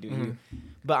right, you could do you.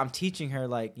 But I'm teaching her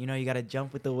you got to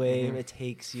jump with the wave. It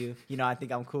takes you. I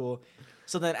think I'm cool.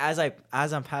 So then as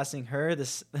I'm passing her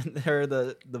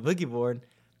the boogie board,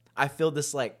 I feel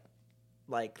this like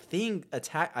thing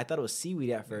attack. I thought it was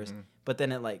seaweed at first, but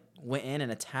then it went in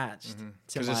and attached.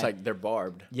 Because it's they're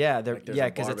barbed. Yeah, they're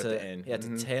because it's it's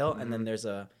a tail, and then there's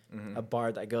a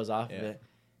bar that goes off of it.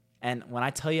 And when I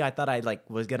tell you, I thought I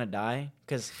was gonna die,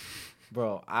 because,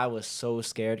 bro, I was so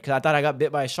scared because I thought I got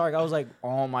bit by a shark. I was like,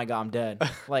 oh my God, I'm dead.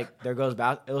 There goes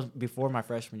it was before my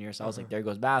freshman year, so I was like, there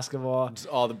goes basketball. Just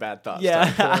all the bad thoughts.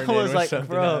 Yeah, I was like,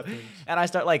 bro, and I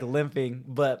start limping.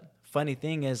 But funny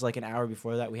thing is, an hour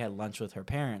before that, we had lunch with her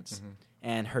parents,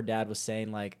 and her dad was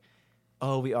saying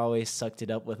oh, we always sucked it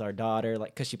up with our daughter,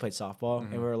 because she played softball,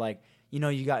 and we were like,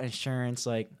 you got insurance,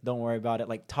 don't worry about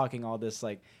it, talking all this,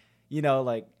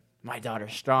 my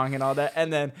daughter's strong and all that.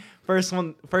 And then first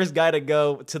guy to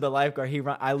go to the lifeguard,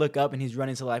 I look up and he's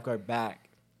running to the lifeguard back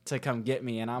to come get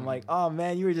me. And I'm like, oh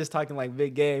man, you were just talking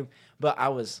big game. But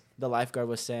the lifeguard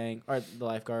was saying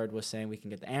we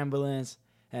can get the ambulance,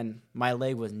 and my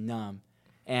leg was numb.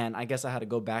 And I guess I had to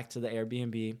go back to the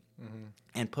Airbnb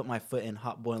and put my foot in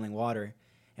hot boiling water.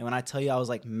 And when I tell you I was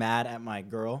mad at my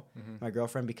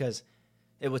girlfriend, because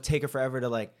it would take her forever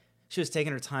to she was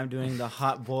taking her time doing the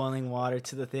hot boiling water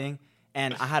to the thing,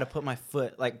 and I had to put my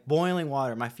foot, like boiling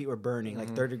water, my feet were burning, like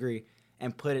 3rd degree,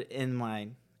 and put it in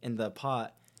the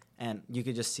pot, and you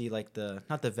could just see like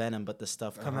not the venom, but the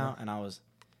stuff come out, and I was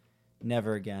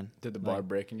never again. Did the bar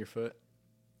break in your foot?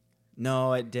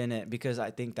 No, it didn't, because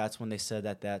I think that's when they said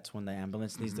that's when the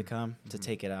ambulance needs to come to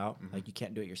take it out. Like you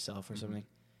can't do it yourself or something,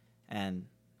 and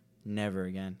never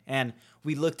again. And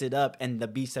we looked it up, and the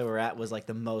beach that we're at was like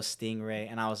the most stingray,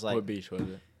 and I was like, what beach was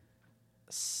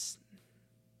it?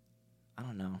 I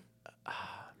don't know.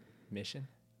 Mission?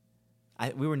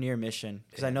 We were near Mission,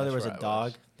 because I know there was a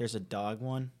dog. There's a dog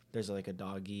one. There's like a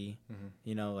doggy,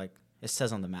 you know, like it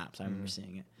says on the maps. I remember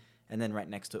seeing it. And then right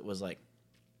next to it was like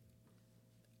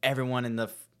everyone in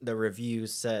the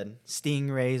reviews said,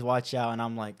 stingrays, watch out. And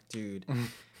I'm like, dude,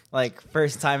 like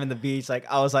first time in the beach, like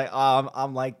I was like, oh,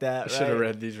 I'm like that. I should have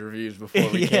read these reviews before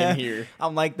we came here.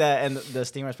 I'm like that. And the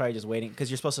stingray's probably just waiting,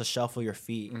 because you're supposed to shuffle your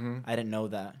feet. I didn't know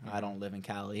that. I don't live in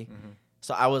Cali.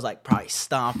 So I was like probably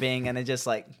stomping, and it just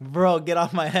like, bro, get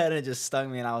off my head. And it just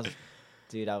stung me. And I was,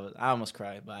 dude, I almost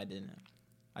cried, but I didn't.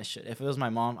 I should. If it was my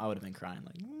mom, I would have been crying.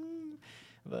 Like,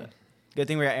 but good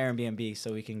thing we're at Airbnb,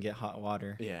 so we can get hot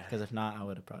water. Yeah. Because if not, I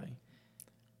would have probably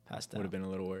passed out. Would have been a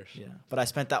little worse. Yeah. But I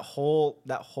spent that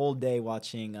whole day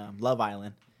watching Love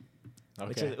Island.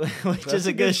 Okay. Which is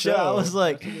a good show. I was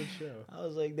like,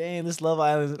 dang, this Love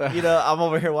Island. You know, I'm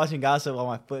over here watching gossip while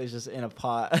my foot is just in a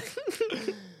pot.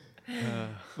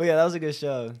 But yeah, that was a good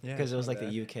show, because it was like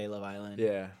the UK Love Island.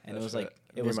 Yeah. And it was like,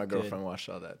 me and my girlfriend watched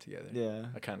all that together. Yeah.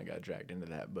 I kind of got dragged into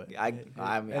that, but I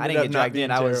didn't get dragged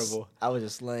in. I was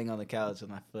just laying on the couch with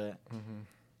my foot.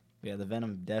 Yeah, the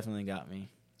venom definitely got me.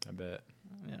 I bet.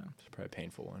 Yeah. It's probably a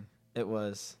painful one. It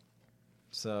was.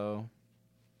 So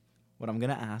what I'm going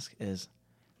to ask is,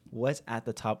 what's at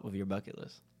the top of your bucket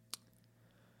list?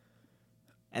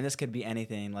 And this could be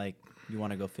anything, like you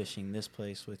want to go fishing this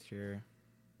place with your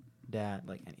dad,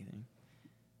 like anything.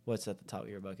 What's at the top of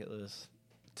your bucket list?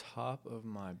 Top of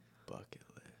my bucket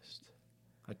list.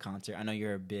 A concert. I know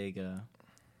you're a big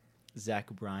Zach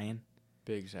Bryan.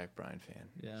 Big Zach Bryan fan.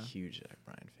 Yeah. Huge Zach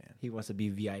Bryan fan. He wants to be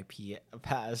VIP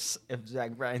pass if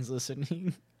Zach Bryan's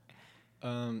listening.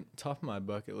 Top of my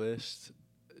bucket list,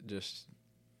 just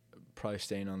probably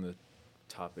staying on the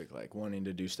topic, like wanting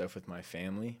to do stuff with my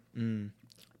family.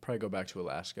 Probably go back to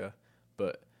Alaska,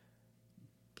 but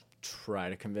try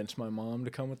to convince my mom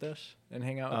to come with us and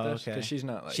hang out with us, because she's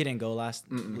not like, she didn't go last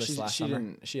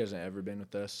summer. She hasn't ever been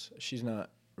with us. She's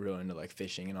not real into like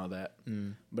fishing and all that.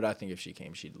 But I think if she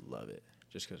came, she'd love it,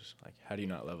 just because like, how do you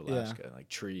not love Alaska? Like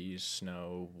trees,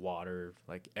 snow, water,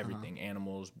 like everything,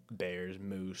 animals, bears,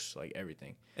 moose, like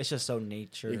everything. It's just so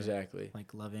nature, exactly,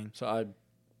 like loving. So I'd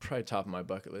probably top of my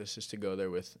bucket list is to go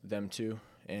there with them two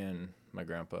and my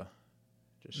grandpa,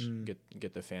 just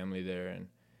get the family there and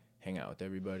hang out with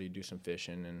everybody, do some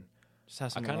fishing, and just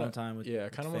have some alone time with. Yeah, I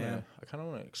kind of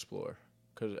want to explore,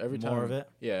 because every time more of it.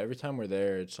 Yeah, every time we're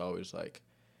there, it's always like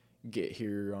get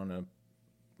here on a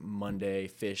Monday,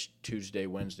 fish Tuesday,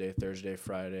 Wednesday, Thursday,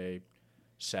 Friday,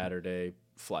 Saturday,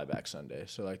 fly back Sunday.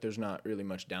 So like, there's not really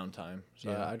much downtime.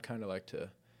 So I'd kind of like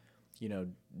to, you know,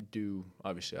 do.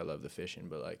 Obviously, I love the fishing,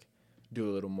 but like do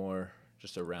a little more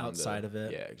just around outside of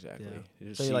it. Yeah, exactly.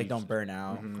 Yeah. So you like don't burn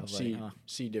out.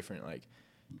 See different like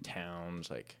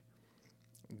towns, like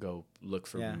go look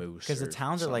for moose, because the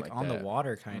towns are like on the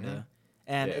water kind of.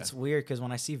 And it's weird, because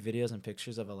when I see videos and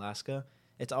pictures of Alaska,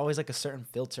 it's always like a certain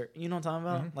filter, you know what I'm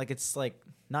talking about? Like it's like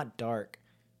not dark,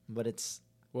 but it's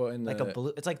like a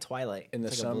blue, it's like twilight. In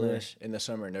the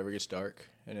summer, it never gets dark,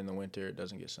 and in the winter it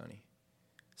doesn't get sunny,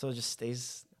 so it just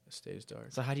stays dark.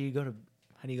 So how do you go to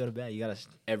bed? You gotta,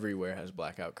 everywhere has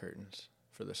blackout curtains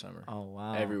for the summer. Oh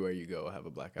wow. Everywhere you go have a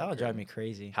blackout curtain. That'll drive me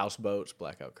crazy. Houseboats,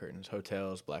 blackout curtains.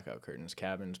 Hotels, blackout curtains.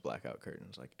 Cabins, blackout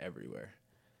curtains. Like everywhere.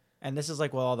 And this is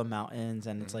like with all the mountains,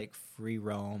 and it's like free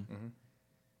roam.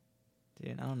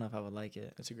 Dude, I don't know if I would like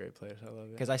it. It's a great place. I love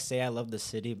it. Because I say I love the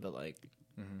city, but like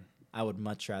I would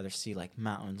much rather see like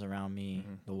mountains around me,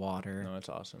 the water. No, it's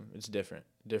awesome. It's different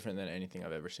than anything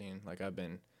I've ever seen. Like I've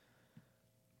been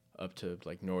up to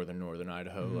like northern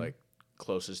Idaho, like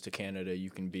closest to Canada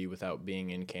you can be without being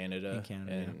in Canada,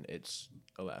 and it's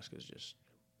Alaska's just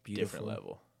beautiful. Different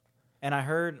level. And I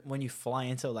heard when you fly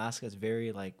into Alaska, it's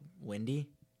very like windy.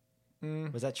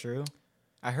 Was that true?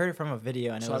 I heard it from a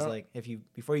video, and it was like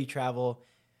before you travel,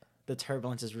 the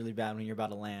turbulence is really bad when you're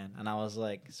about to land. And I was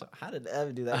like, so how did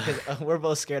Evan do that? Because we're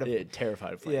both scared of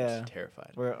terrified of planes. Yeah,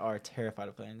 terrified. We are terrified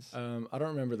of planes. I don't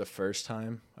remember the first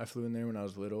time I flew in there when I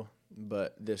was little,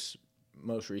 but this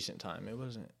most recent time, it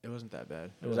wasn't that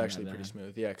bad. It was actually pretty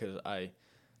smooth. Yeah, because I,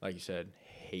 like you said,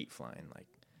 hate flying. Like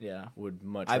Yeah. Would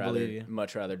much I believe you.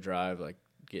 rather drive, like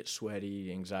get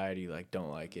sweaty, anxiety, like don't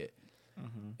like it.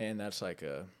 Mm-hmm. And that's like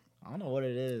I don't know what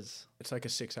it is. it's like a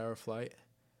 6-hour flight.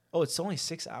 Oh, it's only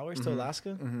 6 hours to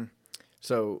Alaska? Mm-hmm.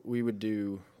 So we would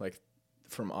do like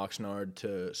from Oxnard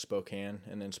to Spokane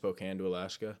and then Spokane to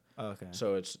Alaska. Oh, okay.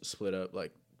 So it's split up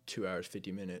like 2 hours,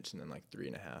 50 minutes, and then like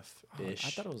 3.5 ish. I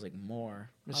thought it was like more.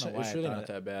 It's really not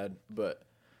that bad, but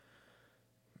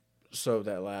so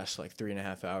that last like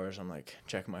 3.5 hours, I'm like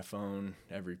checking my phone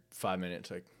every 5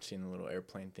 minutes, like seeing the little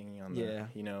airplane thingy on the,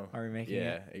 you know. Are we making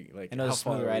it? Like and it was a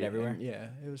smooth ride everywhere? And yeah,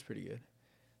 it was pretty good.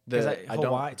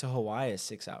 Because Hawaii is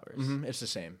 6 hours. Mm-hmm, it's the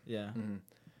same. Yeah. Mm-hmm.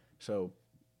 So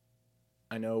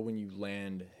I know when you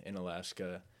land in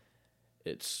Alaska,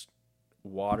 it's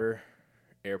water,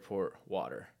 airport,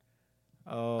 water.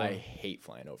 Oh. I hate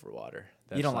flying over water.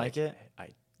 You don't like it?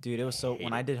 Dude, it was so... hate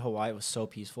When it. I did Hawaii, it was so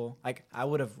peaceful. Like, I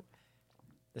would have...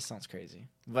 This sounds crazy.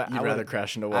 But You'd rather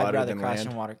crash into water I'd rather than crash land?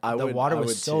 in water. I The would- water I was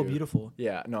would so too. beautiful.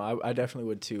 Yeah, no, I definitely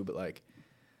would too, but like,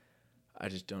 I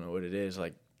just don't know what it is.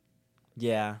 Like,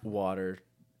 Yeah. water,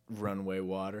 runway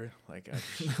water. Like, I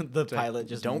just, The pilot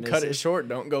just don't cut it misses. short.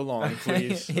 Don't go long,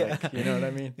 please. Yeah. Like, you know what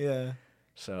I mean? Yeah.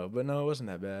 So, but no, it wasn't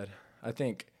that bad. I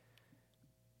think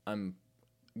I'm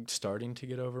starting to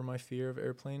get over my fear of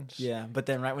airplanes. Yeah, but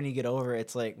then right when you get over it,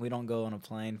 it's like we don't go on a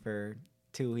plane for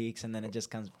 2 weeks, and then it just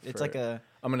comes... It's like a...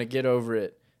 I'm going to get over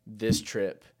it this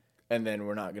trip, and then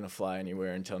we're not going to fly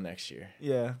anywhere until next year.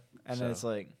 Yeah, and then So, it's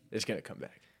like... It's going to come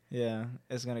back. Yeah,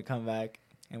 it's going to come back,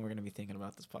 and we're going to be thinking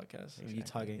about this podcast. Exactly. You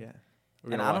talking... Yeah.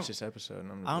 We're And going I to watch don't- this episode,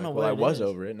 and I'm I don't like, know well, what I it was is.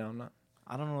 over it, now I'm not.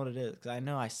 I don't know what it is, because I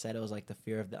know I said it was like the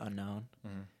fear of the unknown,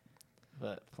 Mm-hmm.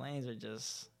 but planes are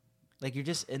just... Like, you're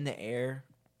just in the air.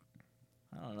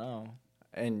 I don't know.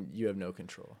 And you have no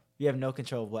control. You have no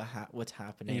control of what's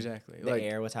happening. Exactly. The Like,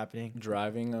 air, what's happening.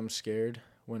 driving, I'm scared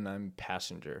when I'm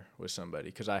passenger with somebody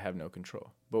because I have no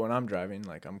control. But when I'm driving,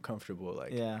 like, I'm comfortable.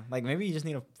 Like, Yeah, like maybe you just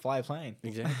need to fly a plane.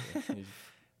 exactly.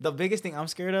 The biggest thing I'm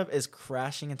scared of is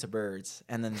crashing into birds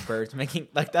and then birds making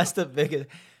like that's the biggest,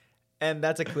 and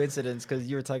that's a coincidence because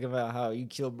you were talking about how you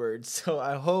kill birds. So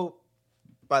I hope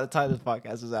by the time this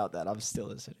podcast is out that I'm still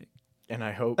listening. And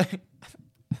I hope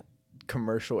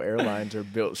commercial airlines are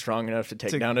built strong enough to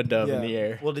take down a dove in the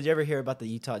air. Well, did you ever hear about the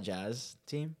Utah Jazz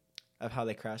team of how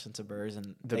they crashed into birds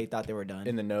and they thought they were done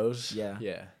In the nose? Yeah.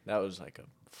 Yeah. That was like a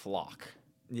flock.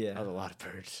 Yeah, That was a lot of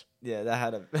birds. yeah, that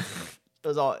had a. It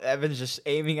was all Evans just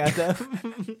aiming at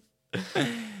them.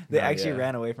 They actually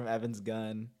ran away from Evan's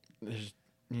gun. There's,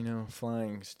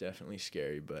 flying's definitely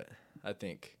scary, but I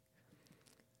think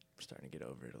I'm starting to get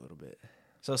over it a little bit.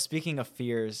 So speaking of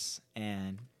fears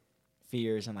and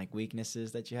like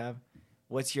weaknesses that you have,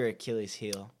 what's your Achilles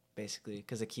heel basically?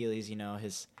 Because Achilles,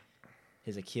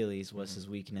 his Achilles was his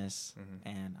weakness,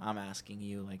 and I'm asking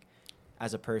you, like,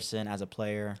 as a person, as a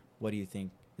player, what do you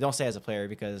think? Don't say as a player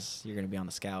because you're gonna be on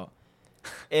the scout.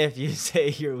 If you say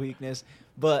your weakness,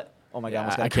 but oh my god, I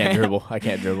almost got I can't dribble. I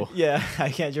can't dribble. Yeah, I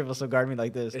can't dribble, so guard me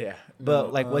like this. Yeah. But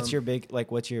No, like, what's your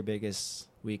biggest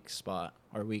weak spot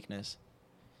or weakness?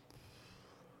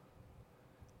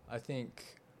 I think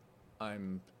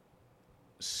I'm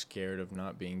scared of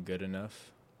not being good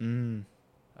enough.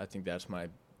 I think that's my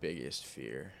biggest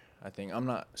fear. I think I'm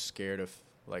not scared of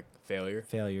like failure.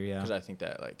 Failure, yeah. Because I think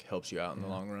that like helps you out in the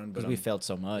long run. Because But we failed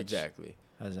so much. exactly.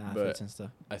 As athletes But and stuff.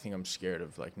 I think I'm scared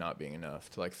of like not being enough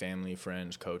to like family,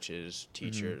 friends, coaches,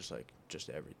 teachers, like just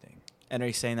everything. And are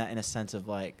you saying that in a sense of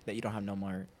like that you don't have no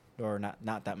more or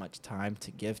not that much time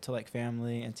to give to like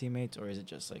family and teammates, or is it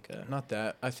just like a Not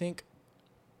that. I think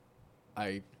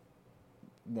I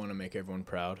want to make everyone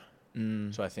proud.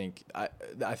 So I think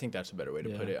that's a better way to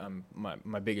put it.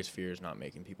 My biggest fear is not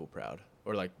making people proud,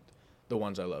 or like the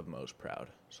ones I love most proud.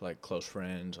 So like close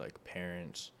friends, like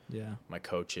parents, my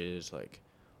coaches, like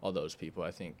all those people.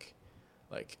 I think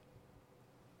like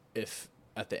if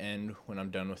at the end when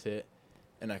I'm done with it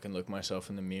and I can look myself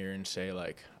in the mirror and say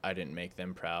like I didn't make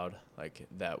them proud, like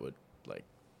that would like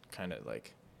kind of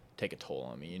like take a toll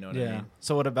on me, you know what I mean?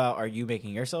 So what about, are you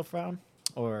making yourself proud?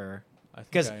 Or I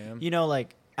think because I am.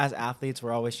 like as athletes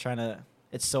we're always trying to,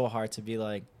 it's so hard to be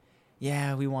like,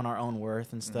 yeah, we want our own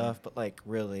worth and stuff, but like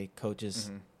really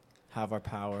coaches have our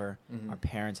power, our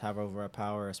parents have over our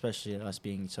power, especially us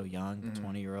being so young,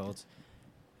 20-year-olds,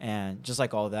 and just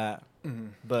like all that.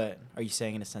 But are you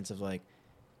saying in a sense of like,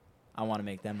 I want to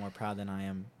make them more proud than I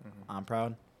am, I'm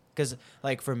proud? Because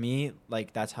like for me,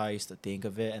 like that's how I used to think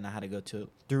of it, and I had to go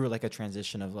through like a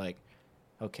transition of like,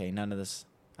 okay, none of this,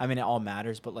 I mean it all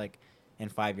matters, but like in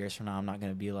 5 years from now I'm not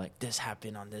going to be like, this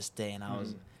happened on this day and I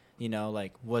was,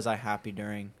 like, was I happy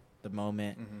during the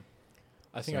moment?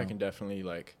 I think I can definitely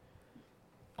like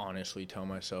honestly tell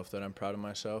myself that I'm proud of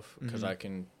myself, because I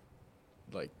can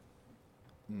like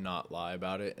not lie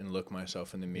about it and look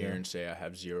myself in the mirror and say I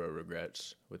have zero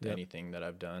regrets with anything that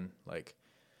I've done, like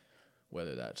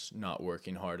whether that's not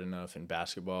working hard enough in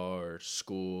basketball or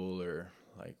school, or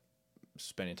like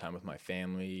spending time with my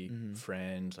family,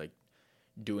 friends, like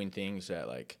doing things that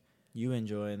like you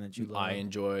enjoy and that you love. I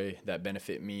enjoy, that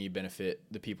benefit me, benefit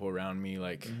the people around me,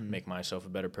 like make myself a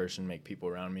better person, make people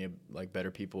around me like better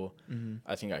people.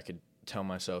 I think I could tell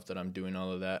myself that I'm doing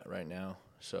all of that right now.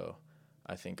 So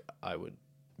I think I would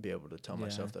be able to tell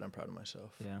myself that I'm proud of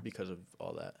myself because of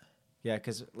all that. Yeah,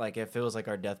 because like if it was like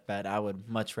our deathbed, I would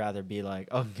much rather be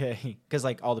like, okay, because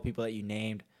like all the people that you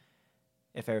named,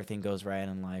 if everything goes right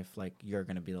in life, like you're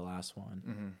gonna be the last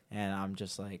one, and I'm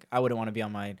just like, I wouldn't want to be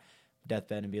on my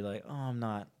deathbed and be like, oh, I'm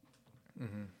not,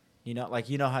 you know, like,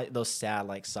 you know how those sad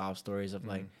like sob stories of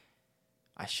like,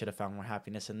 I should have found more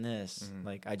happiness in this.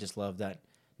 Like, I just love that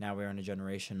now we're in a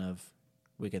generation of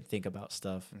we can think about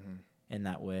stuff in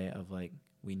that way of like,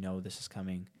 we know this is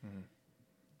coming.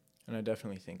 And I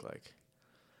definitely think like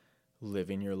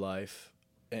living your life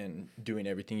and doing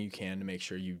everything you can to make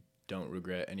sure you don't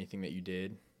regret anything that you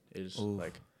did is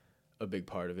like a big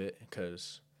part of it,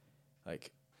 because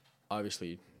like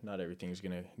obviously not everything's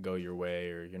gonna go your way,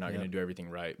 or you're not gonna do everything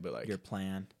right, but like your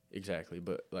plan. Exactly,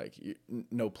 but like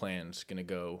no plan's gonna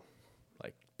go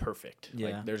like perfect.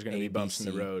 Like there's gonna be bumps in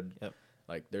the road.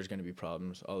 Like there's gonna be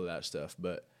problems, all of that stuff.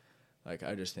 But like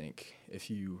I just think if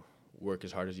you work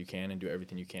as hard as you can and do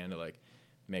everything you can to like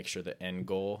make sure the end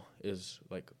goal is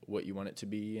like what you want it to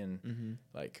be, and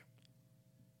like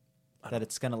that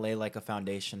it's gonna lay like a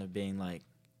foundation of being like,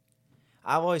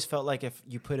 I've always felt like if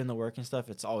you put in the work and stuff,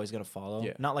 it's always gonna follow.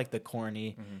 Not like the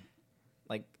corny,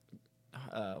 like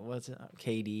what's it?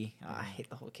 KD. I hate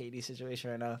the whole KD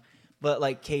situation right now, but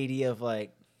like KD of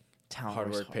like talent,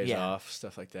 hard work pays off,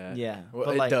 stuff like that. Well,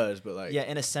 but it like, does, but like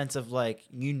in a sense of like,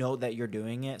 you know that you're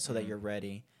doing it so that you're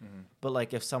ready. But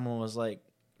like if someone was like,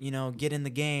 you know, get in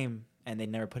the game and they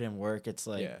never put in work, it's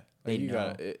like they you know.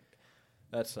 gotta,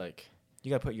 that's like you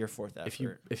gotta put your forth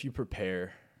effort. If you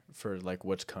prepare for like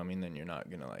what's coming, then you're not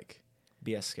gonna like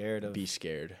be scared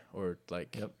or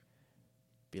like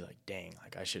be like, dang,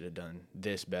 like I should have done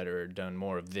this better or done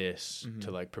more of this to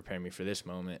like prepare me for this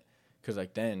moment, because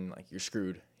like then like you're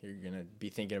screwed. You're gonna be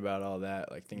thinking about all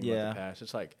that, like thinking about the past.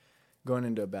 It's like going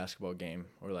into a basketball game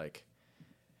or like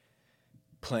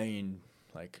playing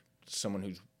like someone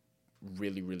who's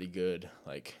really, really good.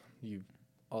 Like you,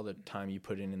 all the time you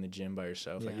put in the gym by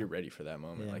yourself, like you're ready for that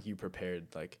moment. Like you prepared,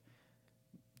 like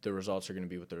the results are going to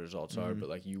be what the results are, but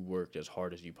like you worked as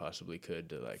hard as you possibly could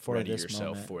to like ready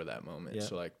yourself for that moment.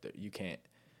 So like you can't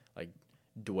like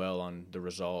dwell on the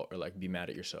result or like be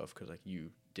mad at yourself, because like you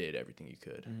did everything you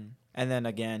could. And then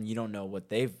again, you don't know what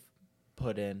they've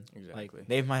put in. Exactly. Like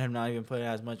they might have not even put in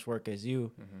as much work as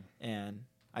you. And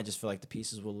I just feel like the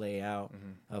pieces will lay out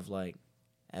of like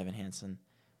Evan Hansen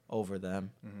over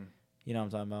them. You know what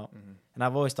I'm talking about? And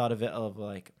I've always thought of it of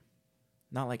like,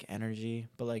 not like energy,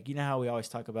 but like, you know how we always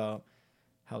talk about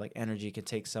how like energy can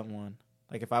take someone.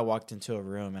 Like if I walked into a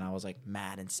room and I was like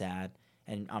mad and sad,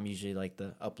 and I'm usually like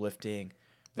the uplifting,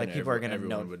 like then people are gonna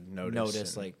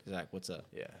notice like, Zach, what's up?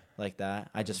 Like that.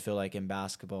 I just feel like in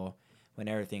basketball, when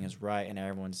everything is right and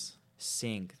everyone's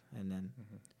synced, and then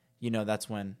you know that's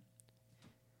when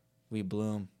we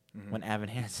bloom. When Evan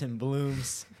Hansen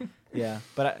blooms.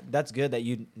 But that's good that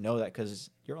you know that, because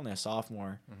you're only a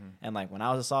sophomore. And like when I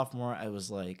was a sophomore, I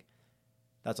was like,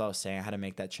 that's what I was saying. I had to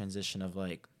make that transition of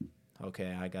like,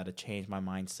 okay, I got to change my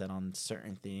mindset on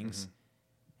certain things.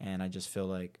 And I just feel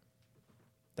like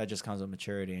that just comes with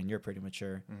maturity, and you're pretty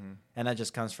mature. And that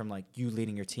just comes from like you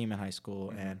leading your team in high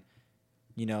school and,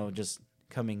 you know, just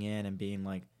coming in and being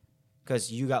like,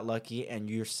 because you got lucky and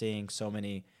you're seeing so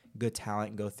many good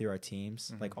talent go through our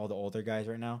teams, like all the older guys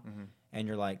right now, and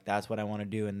you're like, that's what I want to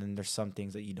do. And then there's some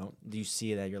things that you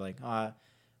see that you're like,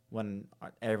 when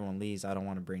everyone leaves, I don't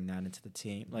want to bring that into the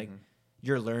team. Like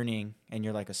you're learning and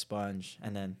you're like a sponge.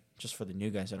 And then just for the new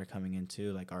guys that are coming in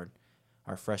too, like our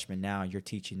freshmen now, you're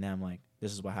teaching them like,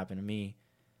 this is what happened to me.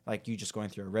 Like you just going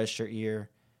through a redshirt year.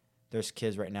 There's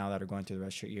kids right now that are going through the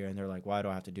redshirt year and they're like, why do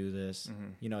I have to do this?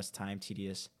 You know, it's time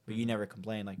tedious, but you never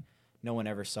complain. Like, no one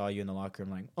ever saw you in the locker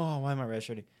room like, oh, why am I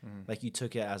redshirting? Like you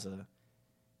took it as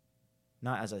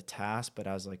not as a task, but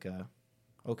as like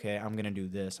okay, I'm going to do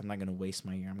this. I'm not going to waste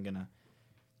my year. I'm going to.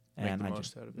 Make the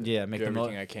most out of it. Make do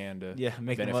everything I can to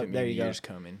make benefit me there in you the go. years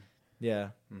coming.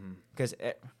 Because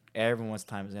everyone's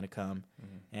time is going to come,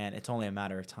 and it's only a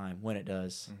matter of time when it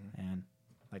does. And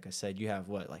like I said, you have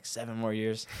what, like 7 more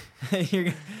years.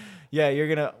 You're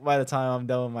gonna. By the time I'm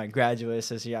done with my graduate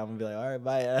this year, I'm gonna be like, all right,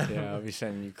 bye. Yeah, I'll be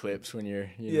sending you clips when you're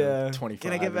 25.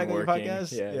 Can I get back on your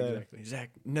podcast? Yeah, exactly. Zach,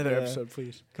 another episode,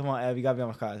 please. Come on, Ev, you gotta be on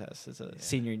my podcast. It's a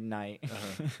senior night.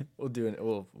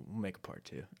 We'll make a part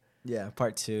 2. Yeah,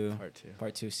 part two.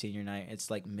 Part 2 senior night. It's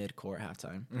like mid-court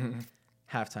halftime.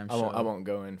 Halftime show. I won't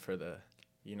go in for the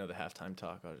halftime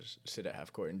talk. I'll just sit at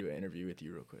half court and do an interview with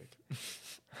you real quick.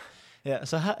 Yeah.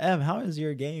 So how has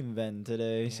your game been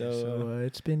today? Yeah, so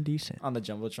it's been decent. On the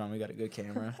jumbotron, we got a good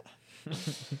camera.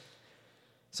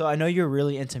 So I know you're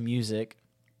really into music.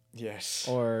 Yes.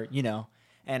 Or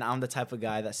and I'm the type of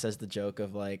guy that says the joke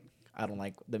of like, I don't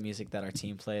like the music that our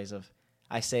team plays.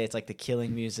 I say it's like the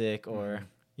killing music, or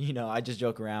I just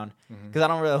joke around because I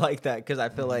don't really like that, because I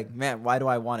feel like, man, why do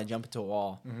I want to jump into a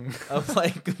wall of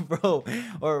like, bro,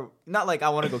 or not like I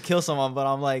want to go kill someone, but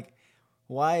I'm like,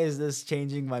 why is this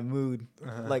changing my mood?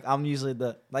 Like, I'm usually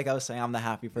like I was saying, I'm the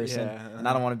happy person, and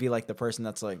I don't want to be like the person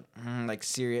that's like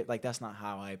serious. Like, that's not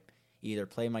how I either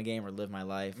play my game or live my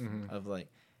life of like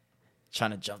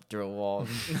trying to jump through a wall.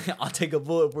 I'll take a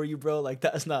bullet for you, bro. Like,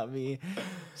 that's not me.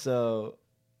 So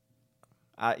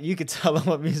you could tell them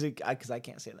what music, because I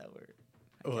can't say that word.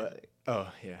 What? Oh,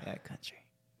 yeah. Yeah, country.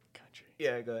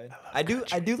 Yeah, go ahead. I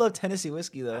do love Tennessee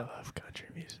whiskey though. I love country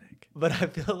music. But I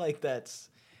feel like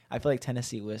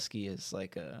Tennessee whiskey is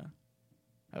like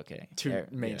too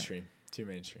mainstream. Too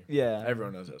mainstream. Yeah.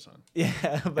 Everyone knows that song.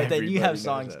 Yeah, but then you have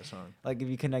songs that song. Like if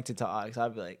you connect it to aux,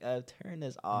 I'd be like, turn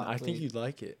this off. I think you'd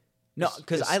like it. No,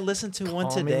 because I listened to one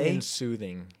today. Calming and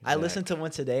soothing. I listened to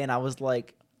one today and I was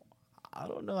like, I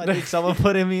don't know. I think someone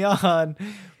putting me on,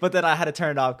 but then I had to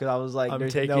turn it off because I was like,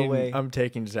 no way. I'm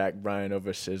taking Zach Bryan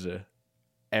over SZA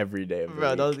every day of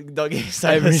the week. Don't get me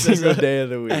started. Every single day of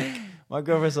the week. My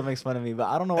girlfriend still makes fun of me, but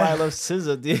I don't know why I love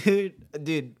SZA, dude.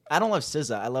 Dude, I don't love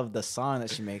SZA. I love the song that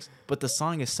she makes, but the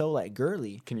song is so like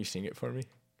girly. Can you sing it for me?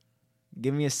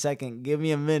 Give me a second. Give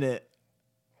me a minute.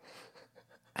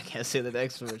 I can't say the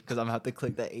next word because I'm gonna have to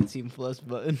click that 18+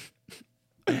 button.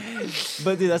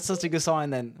 But dude, that's such a good song.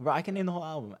 And then, bro, I can name the whole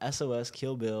album: SOS,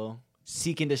 Kill Bill,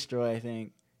 Seek and Destroy. I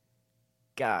think.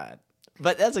 God,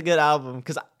 but that's a good album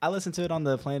because I listened to it on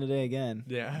the plane today again.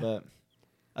 Yeah. But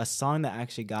a song that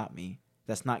actually got me,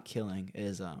 that's not killing,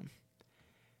 is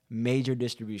Major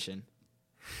Distribution.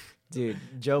 Dude,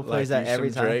 Joe plays that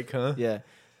every time. Drake, huh? Yeah.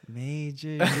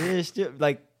 Major Distribution.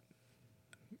 Like,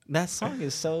 that song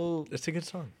is so... It's a good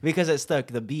song. Because it's stuck,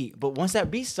 the beat. But once that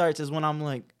beat starts is when I'm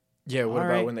like... Yeah, what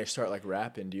about when they start like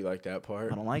rapping? Do you like that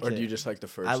part? I don't like it. Or do you just like the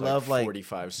first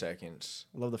 45 seconds?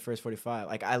 I love the first 45.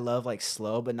 Like, I love like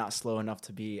slow, but not slow enough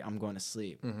to be I'm going to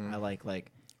sleep. I like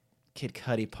Kid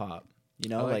Cudi pop.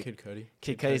 I like Kid Cudi.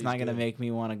 Kid Cudi's not going to make me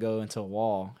want to go into a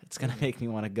wall. It's going to make me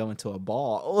want to go into a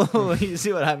ball. Oh, you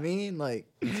see what I mean? Like,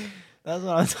 that's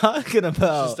what I'm talking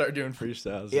about. Just start doing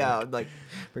freestyles. Yeah, like,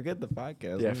 forget the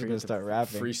podcast. Yeah, I'm just going to start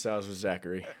rapping. Freestyles with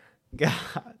Zachary. God.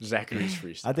 Zachary's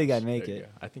freestyle. I think I'd make it.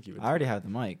 I think you would. I already have the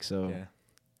mic, so. Yeah.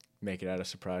 Make it out of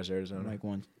Surprise, Arizona. Like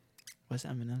one. What's the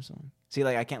Eminem song? See,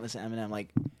 like, I can't listen to Eminem. Like,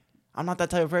 I'm not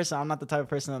that type of person. I'm not the type of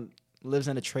person that lives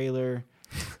in a trailer.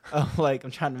 Like,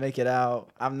 I'm trying to make it out.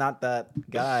 I'm not that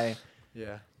guy.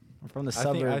 Yeah. I'm from the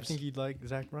suburbs. I think you'd like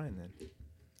Zach Bryan then.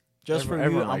 Just for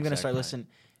you, I'm going to start listening.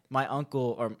 My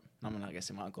uncle, or I'm not going to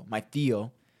say my uncle. My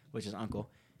Theo, which is uncle,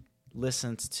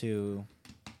 listens to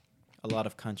a lot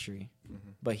of country,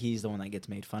 but he's the one that gets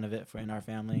made fun of it in our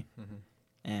family,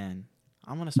 and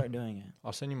I'm gonna start doing it.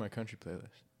 I'll send you my country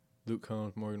playlist. Luke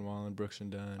Combs, Morgan Wallen, Brooks and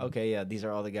Dunn. Okay, yeah, these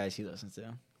are all the guys he listens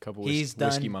to. Couple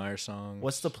Whiskey Myers songs.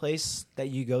 What's the place that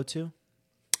you go to?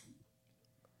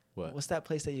 What? What's that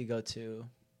place that you go to?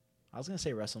 I was gonna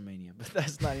say WrestleMania, but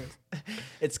that's not even.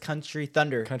 It's Country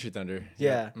Thunder. Country Thunder.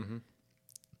 Yeah.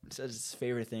 It's his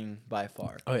favorite thing by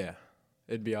far. Oh yeah.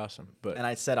 It'd be awesome, and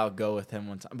I said I'll go with him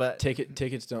one time, but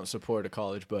tickets don't support a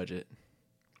college budget.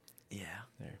 Yeah,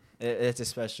 it's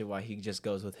especially why he just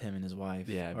goes with him and his wife.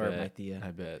 Yeah,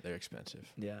 I bet they're expensive.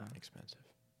 Yeah, expensive,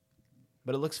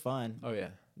 but it looks fun. Oh yeah,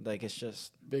 like it's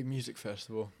just big music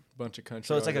festival, bunch of country.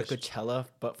 So it's artists. like a Coachella,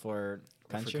 but for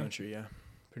country. For country, yeah,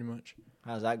 pretty much.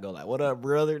 How's that go? Like, what up,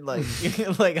 brother? Like,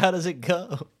 like how does it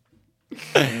go?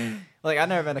 Like, I've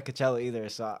never been to Coachella either,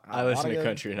 so I listen to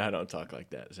country and I don't talk like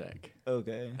that, Zach.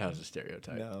 Okay. That was a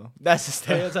stereotype. No. That's a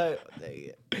stereotype?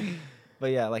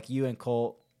 But yeah, like you and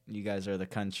Colt, you guys are the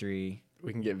country.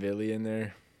 We can get Billy in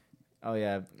there. Oh,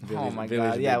 yeah. Billy's, oh, my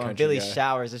God. Yeah, when Billy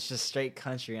showers, it's just straight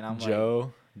country. And I'm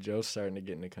Joe's starting to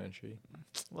get into country.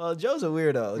 Well, Joe's a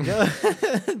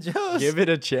weirdo. Joe's... Give it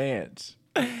a chance.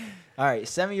 All All right,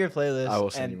 send me your playlist. I will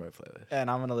send you my playlist. And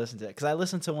I'm going to listen to it. Because I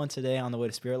listened to one today on the way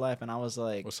to Spirit Life, and I was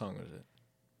like... What song was it?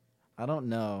 I don't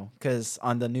know. Because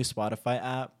on the new Spotify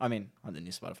app...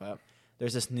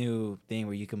 there's this new thing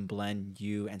where you can blend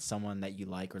you and someone that you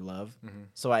like or love. Mm-hmm.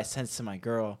 So I sent it to my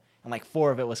girl, and like 4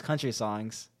 of it was country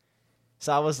songs.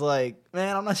 So I was like,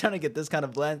 man, I'm not trying to get this kind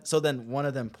of blend. So then one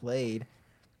of them played,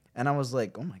 and I was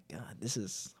like, oh my God, this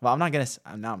is... Well, I'm not going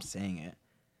to... Now I'm saying it.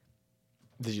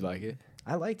 Did you like it?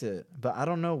 I liked it, but I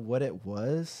don't know what it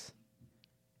was.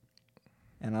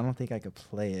 And I don't think I could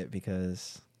play it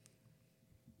because...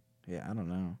 Yeah, I don't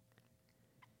know.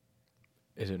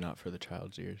 Is it not for the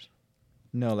child's ears?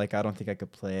 No, like, I don't think I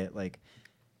could play it, like...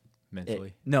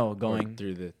 Mentally? Going... Or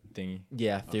through the thingy?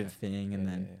 Yeah, through the thing, and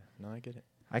then... Yeah. No, I get it.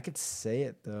 I could say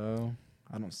it, though.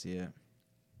 I don't see it.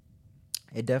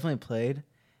 It definitely played,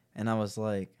 and I was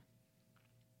like...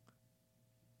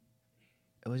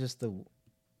 It was just the...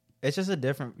 It's just a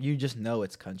different... You just know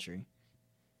it's country.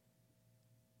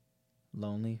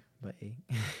 Lonely by...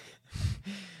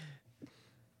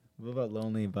 What about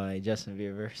Lonely by Justin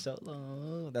Bieber? So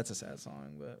long. That's a sad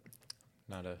song, but...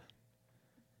 I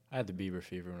had the Bieber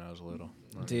fever when I was little.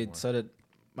 Dude, anymore. So did...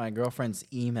 My girlfriend's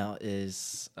email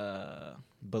is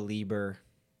Belieber.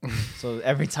 So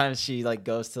every time she like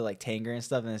goes to like Tanger and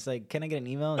stuff, and it's like, can I get an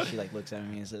email? And she like looks at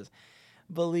me and says,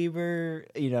 Belieber,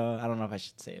 I don't know if I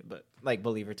should say it, but like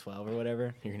Belieber 12 or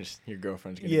whatever. Your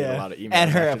girlfriend's gonna get a lot of emails.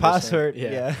 And her password.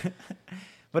 Yeah.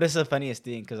 But it's the funniest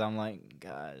thing because I'm like,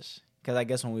 gosh, because I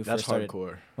guess when we first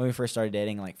started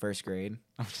dating, like first grade,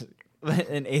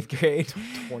 in 8th grade,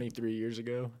 23 years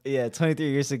ago. Yeah, 23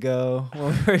 years ago when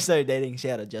we first started dating, she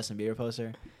had a Justin Bieber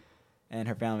poster. And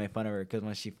her family made fun of her because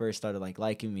when she first started like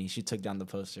liking me, she took down the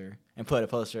poster and put a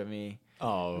poster of me.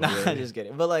 Oh, no, really? Just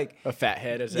kidding. But like a fat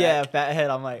head, is that? Yeah, fat head.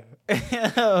 I'm like a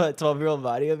 12-year-old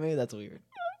body of me. That's weird.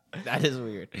 That is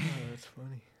weird. Oh, that's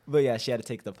funny. But yeah, she had to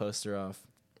take the poster off.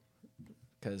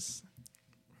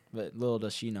 But little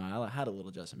does she know, I had a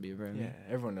little Justin Bieber in me. Yeah,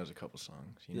 everyone knows a couple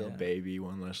songs. You know, Baby,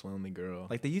 One Less Lonely Girl.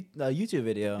 Like the YouTube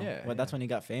video. Yeah. Well, that's when he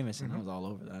got famous, and I was all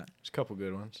over that. There's a couple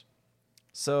good ones.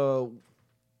 So,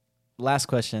 last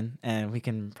question, and we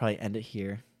can probably end it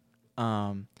here.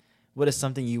 What is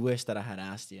something you wish that I had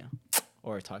asked you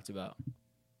or talked about?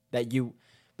 That you...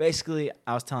 Basically,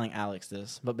 I was telling Alex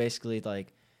this, but basically,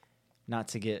 like, not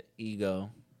to get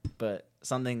ego, but...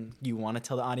 Something you want to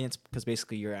tell the audience because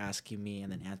basically you're asking me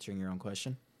and then answering your own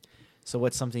question. So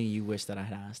what's something you wish that I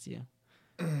had asked you?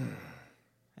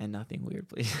 And nothing weird,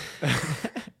 please.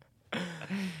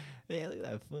 Yeah, look at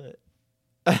that foot.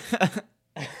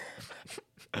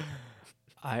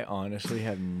 I honestly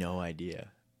have no idea.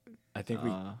 I think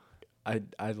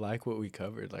I like what we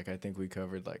covered. Like I think we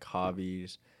covered like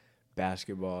hobbies,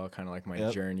 basketball, kind of like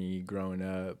my journey growing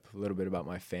up, a little bit about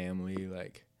my family,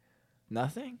 like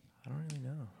nothing. I don't really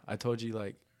know. I told you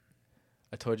about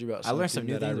something I learned some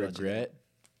new that I things regret.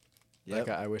 Yep.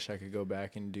 Like I wish I could go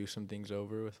back and do some things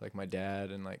over with like my dad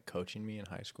and like coaching me in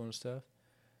high school and stuff.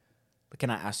 But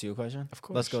can I ask you a question? Of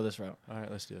course. Let's go this route. All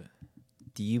right, let's do it.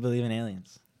 Do you believe in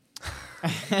aliens?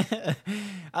 I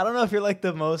don't know if you're like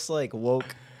the most like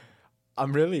woke.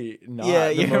 I'm really not. Yeah,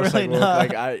 you're really not.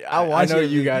 Like I know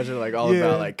you guys are like all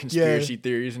about like conspiracy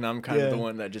theories, and I'm kind of the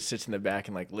one that just sits in the back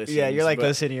and like listens. Yeah, you're like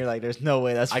listening. You're like, there's no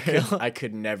way that's real. I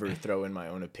could never throw in my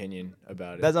own opinion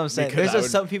about it. That's what I'm saying. There's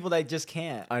just some people that just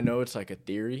can't. I know it's like a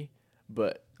theory,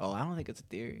 but I don't think it's a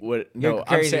theory. What? No,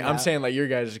 I'm saying like your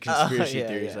guys' conspiracy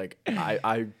theories. Like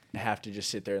I have to just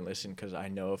sit there and listen because I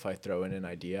know if I throw in an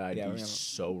idea, I'd be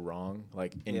so wrong.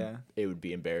 Like, it would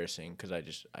be embarrassing because I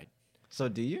So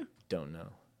do you? Don't know.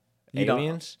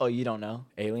 Aliens? You don't know?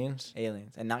 Aliens?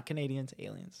 Aliens. And not Canadians,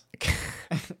 aliens.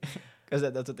 Because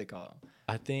that's what they call them.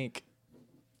 I think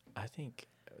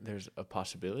there's a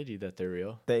possibility that they're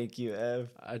real. Thank you, Ev.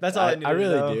 That's all I need to know. I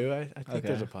really do. I think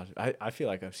there's a possibility. I feel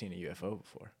like I've seen a UFO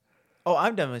before. Oh,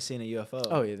 I've definitely seen a UFO.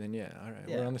 Oh, yeah, then yeah. All right.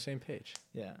 Yeah. We're on the same page.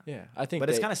 Yeah. Yeah. I think But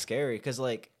it's kind of scary because,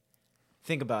 like,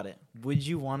 think about it. Would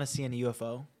you want to see an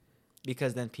UFO?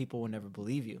 Because then people will never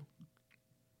believe you.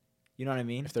 You know what I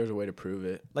mean? If there's a way to prove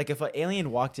it. Like if an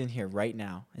alien walked in here right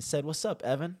now and said, "What's up,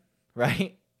 Evan?"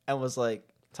 Right? And was like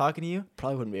talking to you,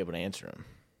 probably wouldn't be able to answer him.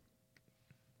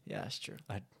 Yeah, that's true.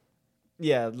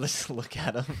 Yeah, let's look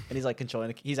at him. And he's like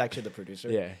controlling he's actually the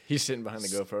producer. Yeah, he's sitting behind the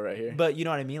GoPro right here. But you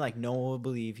know what I mean? Like no one would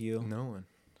believe you. No one.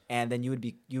 And then you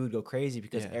would go crazy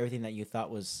because everything that you thought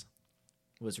was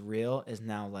real is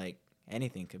now like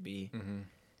anything could be. Mm-hmm.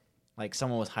 Like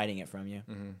someone was hiding it from you.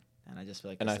 Mm-hmm. And I just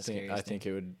feel like that's I think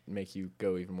it would make you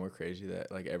go even more crazy that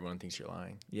like everyone thinks you're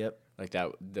lying. Yep. Like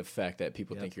that, the fact that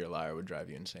people think you're a liar would drive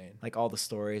you insane. Like all the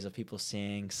stories of people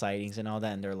seeing sightings and all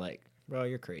that, and they're like Bro,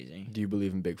 you're crazy. Do you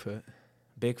believe in Bigfoot?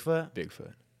 Bigfoot?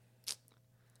 Bigfoot.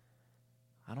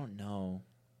 I don't know.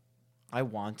 I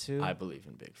want to. I believe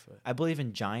in Bigfoot. I believe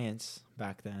in giants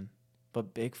back then.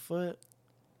 But Bigfoot?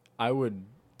 I would.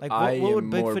 Like, what would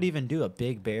Bigfoot even do? A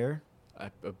big bear? A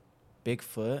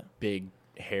Bigfoot? big,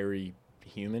 hairy,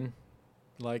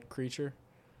 human-like creature.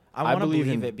 I want to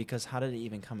believe it because how did it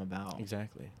even come about?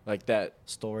 Exactly. Like that.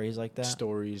 Stories like that?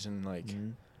 Stories and, like,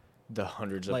 the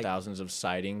hundreds of thousands of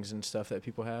sightings and stuff that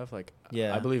people have. Like,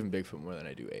 yeah. I believe in Bigfoot more than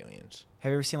I do aliens.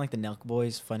 Have you ever seen, like, the Nelk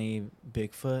Boys' funny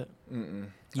Bigfoot? Mm-mm.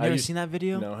 You never seen that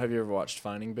video? No. Have you ever watched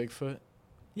Finding Bigfoot?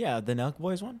 Yeah, the Nelk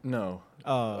Boys one? No.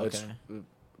 Oh, okay.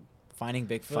 Finding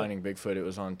Bigfoot? Finding Bigfoot. It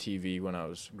was on TV when I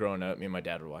was growing up. Me and my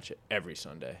dad would watch it every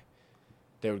Sunday.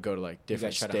 They would go to, like,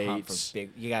 different states.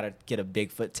 You got to get a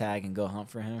Bigfoot tag and go hunt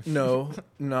for him? No,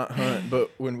 not hunt.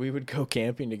 But when we would go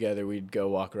camping together, we'd go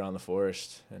walk around the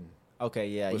forest. And okay,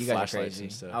 yeah, you guys are crazy.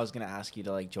 I was going to ask you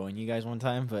to, like, join you guys one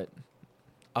time, but...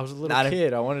 I was a little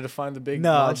kid. I wanted to find the big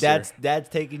monster. No, dad's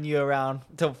taking you around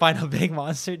to find a big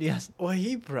monster. Yes. Well,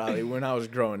 he probably, when I was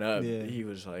growing up, he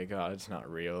was like, oh, it's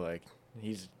not real. Like,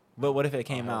 he's... But what if it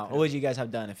came out? What would you guys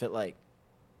have done if it, like,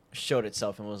 showed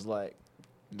itself and was like,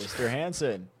 Mr.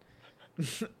 Hansen,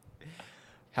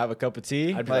 have a cup of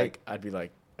tea? I'd be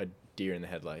like a deer in the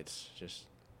headlights. Just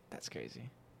that's crazy.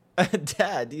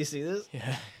 Dad, do you see this?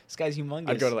 Yeah, this guy's humongous.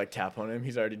 I'd go to like tap on him.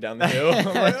 He's already down the hill.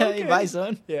 I'm like, okay. You buy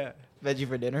son? Yeah, veggie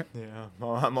for dinner. Yeah,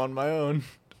 I'm on my own.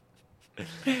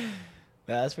 Yeah,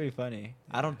 that's pretty funny.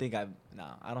 I don't think I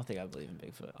believe in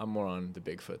Bigfoot. I'm more on the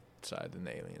Bigfoot side than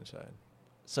the alien side.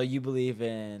 So you believe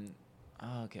in?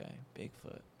 Oh, okay,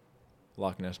 Bigfoot.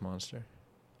 Loch Ness monster.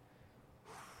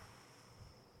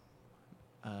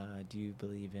 Do you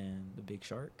believe in the big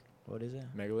shark? What is it?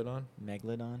 Megalodon?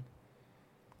 Megalodon?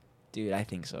 Dude, I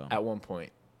think so. At one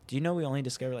point. Do you know we only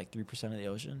discovered like 3% of the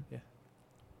ocean? Yeah.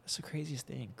 That's the craziest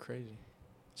thing. Crazy.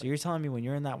 So you're telling me when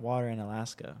you're in that water in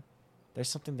Alaska, there's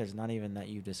something that's not even that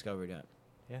you've discovered yet?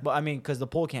 Yeah. But I mean, because the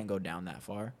pole can't go down that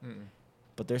far. Mm-mm.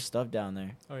 But there's stuff down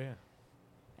there. Oh, yeah.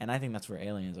 And I think that's where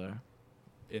aliens are.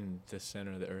 In the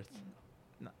center of the earth.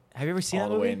 Have you ever seen that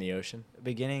movie? All the way in the ocean.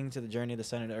 Beginning to the Journey of the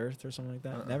Center of the Earth or something like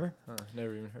that? Never?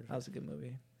 Never even heard of it. That was a good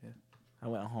movie. Yeah. I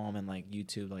went home and like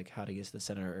YouTube like how to get to the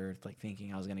center of Earth, like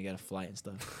thinking I was gonna get a flight and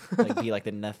stuff, like be like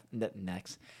the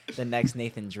next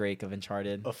Nathan Drake of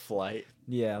Uncharted. A flight.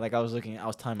 Yeah, like I was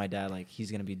telling my dad like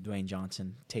he's gonna be Dwayne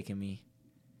Johnson taking me.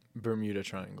 Bermuda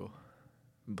Triangle.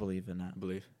 Believe in that.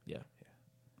 Believe. Yeah.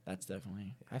 That's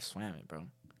definitely. I've swam it, bro.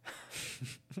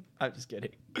 I'm just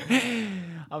kidding.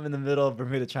 I'm in the middle of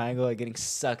Bermuda Triangle, like getting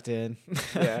sucked in.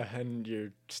 Yeah, and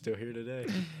you're still here today.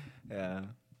 Yeah.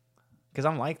 Because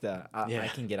I'm like that.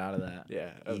 I can get out of that. Yeah.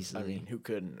 Easily. I mean, who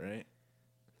couldn't, right?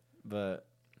 But,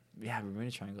 yeah, Bermuda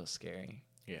Triangle is scary.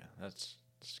 Yeah, that's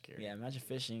scary. Yeah, imagine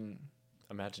fishing.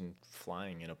 Imagine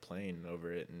flying in a plane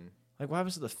over it and... Like, what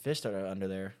happens to the fish that are under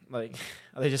there? Like,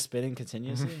 are they just spinning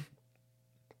continuously?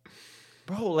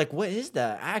 Bro, like, what is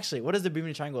that? Actually, what is the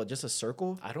Bermuda Triangle? Just a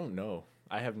circle? I don't know.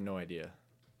 I have no idea.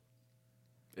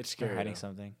 It's scary. They're hiding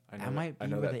something. I know that might be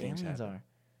where the aliens are.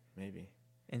 Maybe.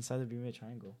 Inside the Bermuda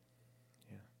Triangle.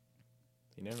 Yeah.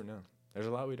 You never know. There's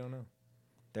a lot we don't know.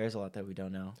 There's a lot that we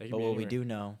don't know. But what we do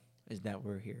know is that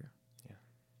we're here. Yeah.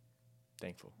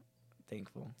 Thankful.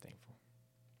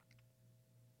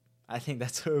 I think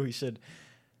that's where we should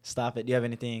stop it. Do you have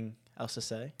anything else to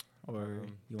say? Or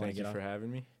you want to get off? Thank you for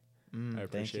having me. I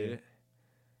appreciate it.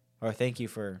 Or thank you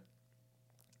for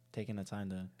taking the time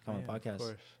to come on the podcast. Of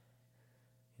course.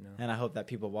 You know. And I hope that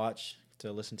people watch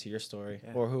to listen to your story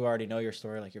or who already know your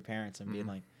story, like your parents, and being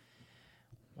like,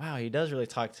 wow, he does really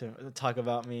talk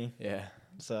about me. Yeah.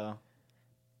 So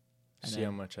see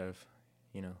how much I've,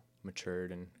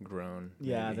 matured and grown.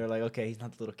 Yeah, maybe. They're like, okay, he's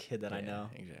not the little kid that I know.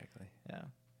 Exactly. Yeah.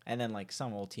 And then like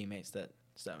some old teammates that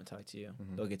still haven't talked to you,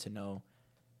 they'll get to know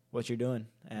what you're doing,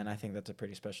 and I think that's a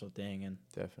pretty special thing, and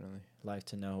definitely like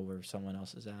to know where someone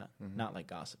else is at, not like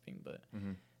gossiping, but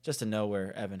just to know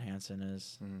where Evan Hansen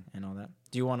is and all that.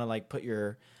 Do you want to like put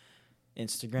your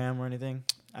Instagram or anything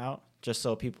out, just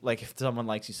so people, like if someone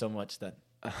likes you so much that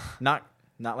not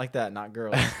like that, not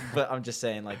girls, but I'm just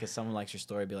saying like if someone likes your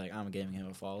story, be like, I'm giving him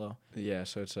a follow. Yeah,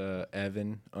 so it's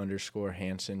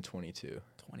Evan_Hansen 22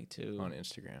 on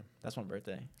Instagram. That's my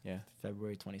birthday. Yeah,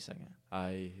 February 22nd.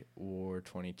 I wore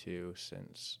 22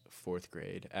 since 4th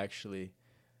grade. Actually,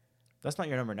 that's not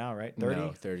your number now, right? 30?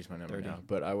 No, 30 is my number now.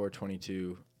 But I wore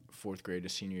 22 4th grade to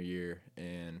senior year,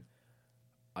 and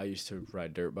I used to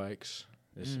ride dirt bikes.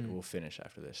 This we'll finish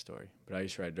after this story. But I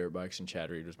used to ride dirt bikes, and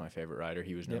Chad Reed was my favorite rider.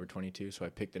 He was number 22, so I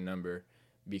picked the number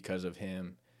because of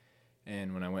him.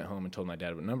 And when I went home and told my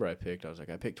dad what number I picked, I was like,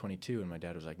 I picked 22. And my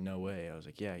dad was like, no way. I was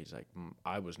like, yeah. He's like,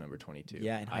 I was number 22.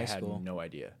 Yeah, in high school. I had no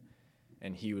idea.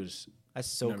 And he was That's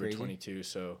so number crazy. 22.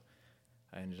 So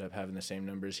I ended up having the same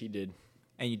numbers he did.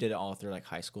 And you did it all through like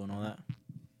high school and all that?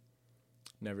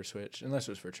 Never switched, unless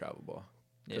it was for travel ball.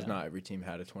 Because not every team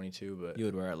had a 22, but you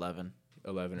would wear 11.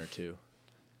 11 or 2.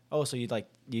 Oh, so you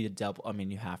did double. I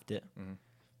mean, you halved it. Mm-hmm.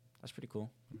 That's pretty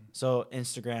cool. So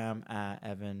Instagram at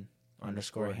Evan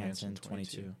 _Hansen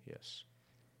 22. Yes.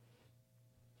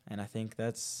 And I think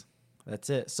that's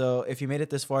it. So if you made it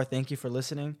this far, thank you for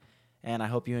listening, and I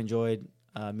hope you enjoyed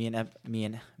me and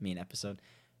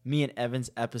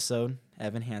Evan's episode,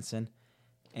 Evan Hansen.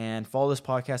 And follow this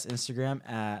podcast Instagram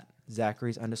at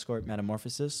Zachary's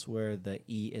 _metamorphosis, where the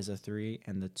E is a 3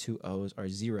 and the 2 O's are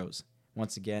zeros.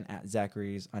 Once again, at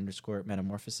Zachary's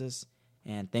 _metamorphosis.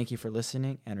 And thank you for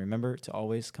listening. And remember to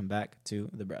always come back to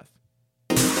the breath.